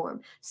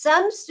platform.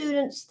 Some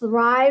students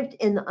thrived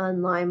in the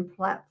online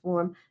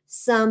platform,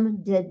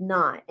 some did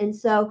not. And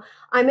so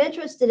I'm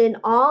interested in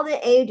all the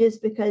ages,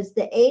 because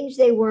the age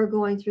they were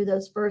going through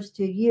those first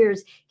 2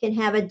 years can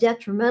have a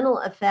detrimental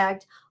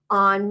effect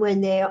on when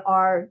they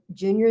are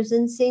juniors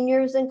and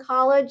seniors in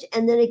college,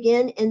 and then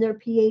again in their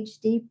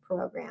PhD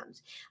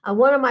programs.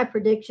 One of my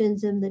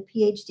predictions in the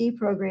PhD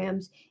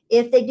programs,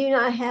 if they do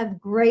not have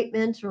great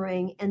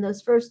mentoring in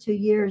those first 2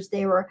 years,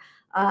 they were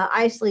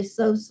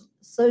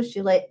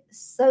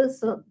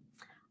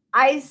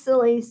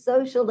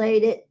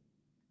socialated.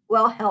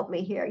 Well, help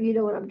me here. You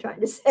know what I'm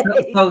trying to say.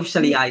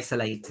 Socially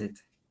isolated.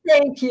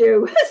 Thank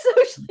you.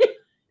 Socially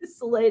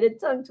isolated,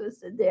 tongue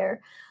twisted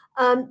there.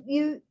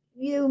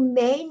 You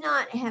may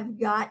not have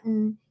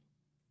gotten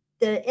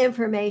the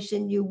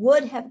information you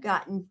would have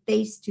gotten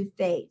face to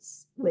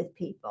face with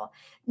people.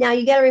 Now,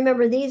 you got to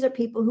remember, these are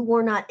people who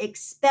were not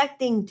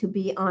expecting to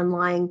be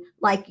online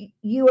like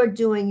you are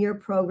doing your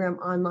program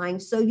online.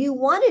 So you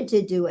wanted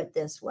to do it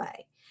this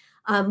way,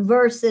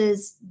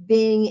 versus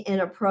being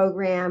in a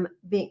program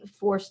being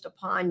forced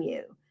upon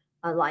you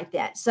like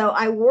that. So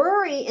I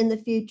worry in the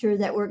future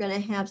that we're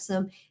going to have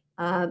some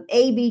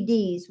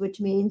ABDs, which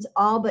means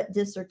all but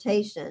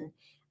dissertation.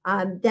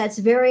 That's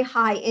very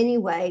high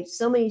anyway.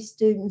 So many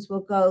students will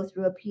go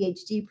through a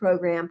PhD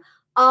program.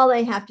 All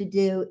they have to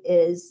do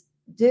is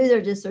do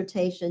their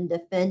dissertation,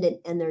 defend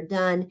it, and they're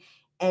done.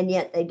 And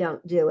yet they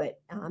don't do it.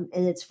 And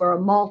it's for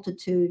a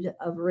multitude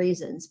of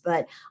reasons.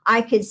 But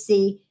I could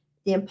see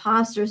the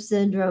imposter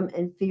syndrome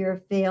and fear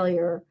of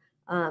failure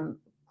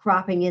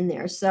cropping in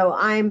there. So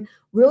I'm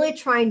really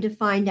trying to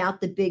find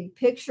out the big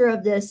picture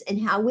of this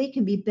and how we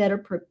can be better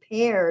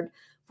prepared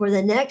for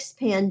the next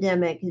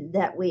pandemic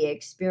that we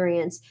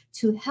experience,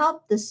 to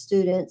help the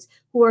students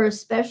who are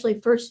especially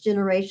first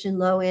generation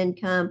low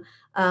income,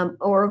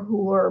 or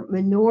who are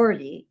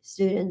minority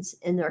students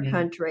in their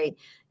country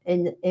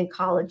in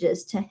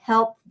colleges, to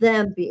help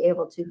them be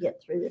able to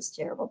get through this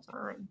terrible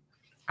time.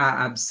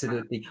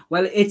 Absolutely.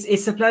 Well,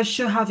 it's a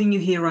pleasure having you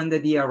here on the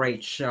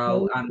DRH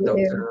show,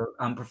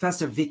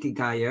 Professor Vicki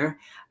Gier.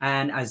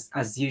 And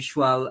as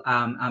usual,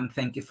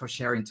 thank you for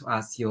sharing to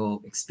us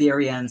your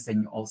experience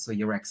and also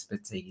your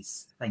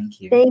expertise. Thank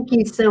you. Thank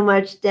you so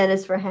much,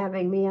 Dennis, for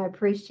having me. I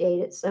appreciate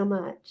it so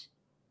much.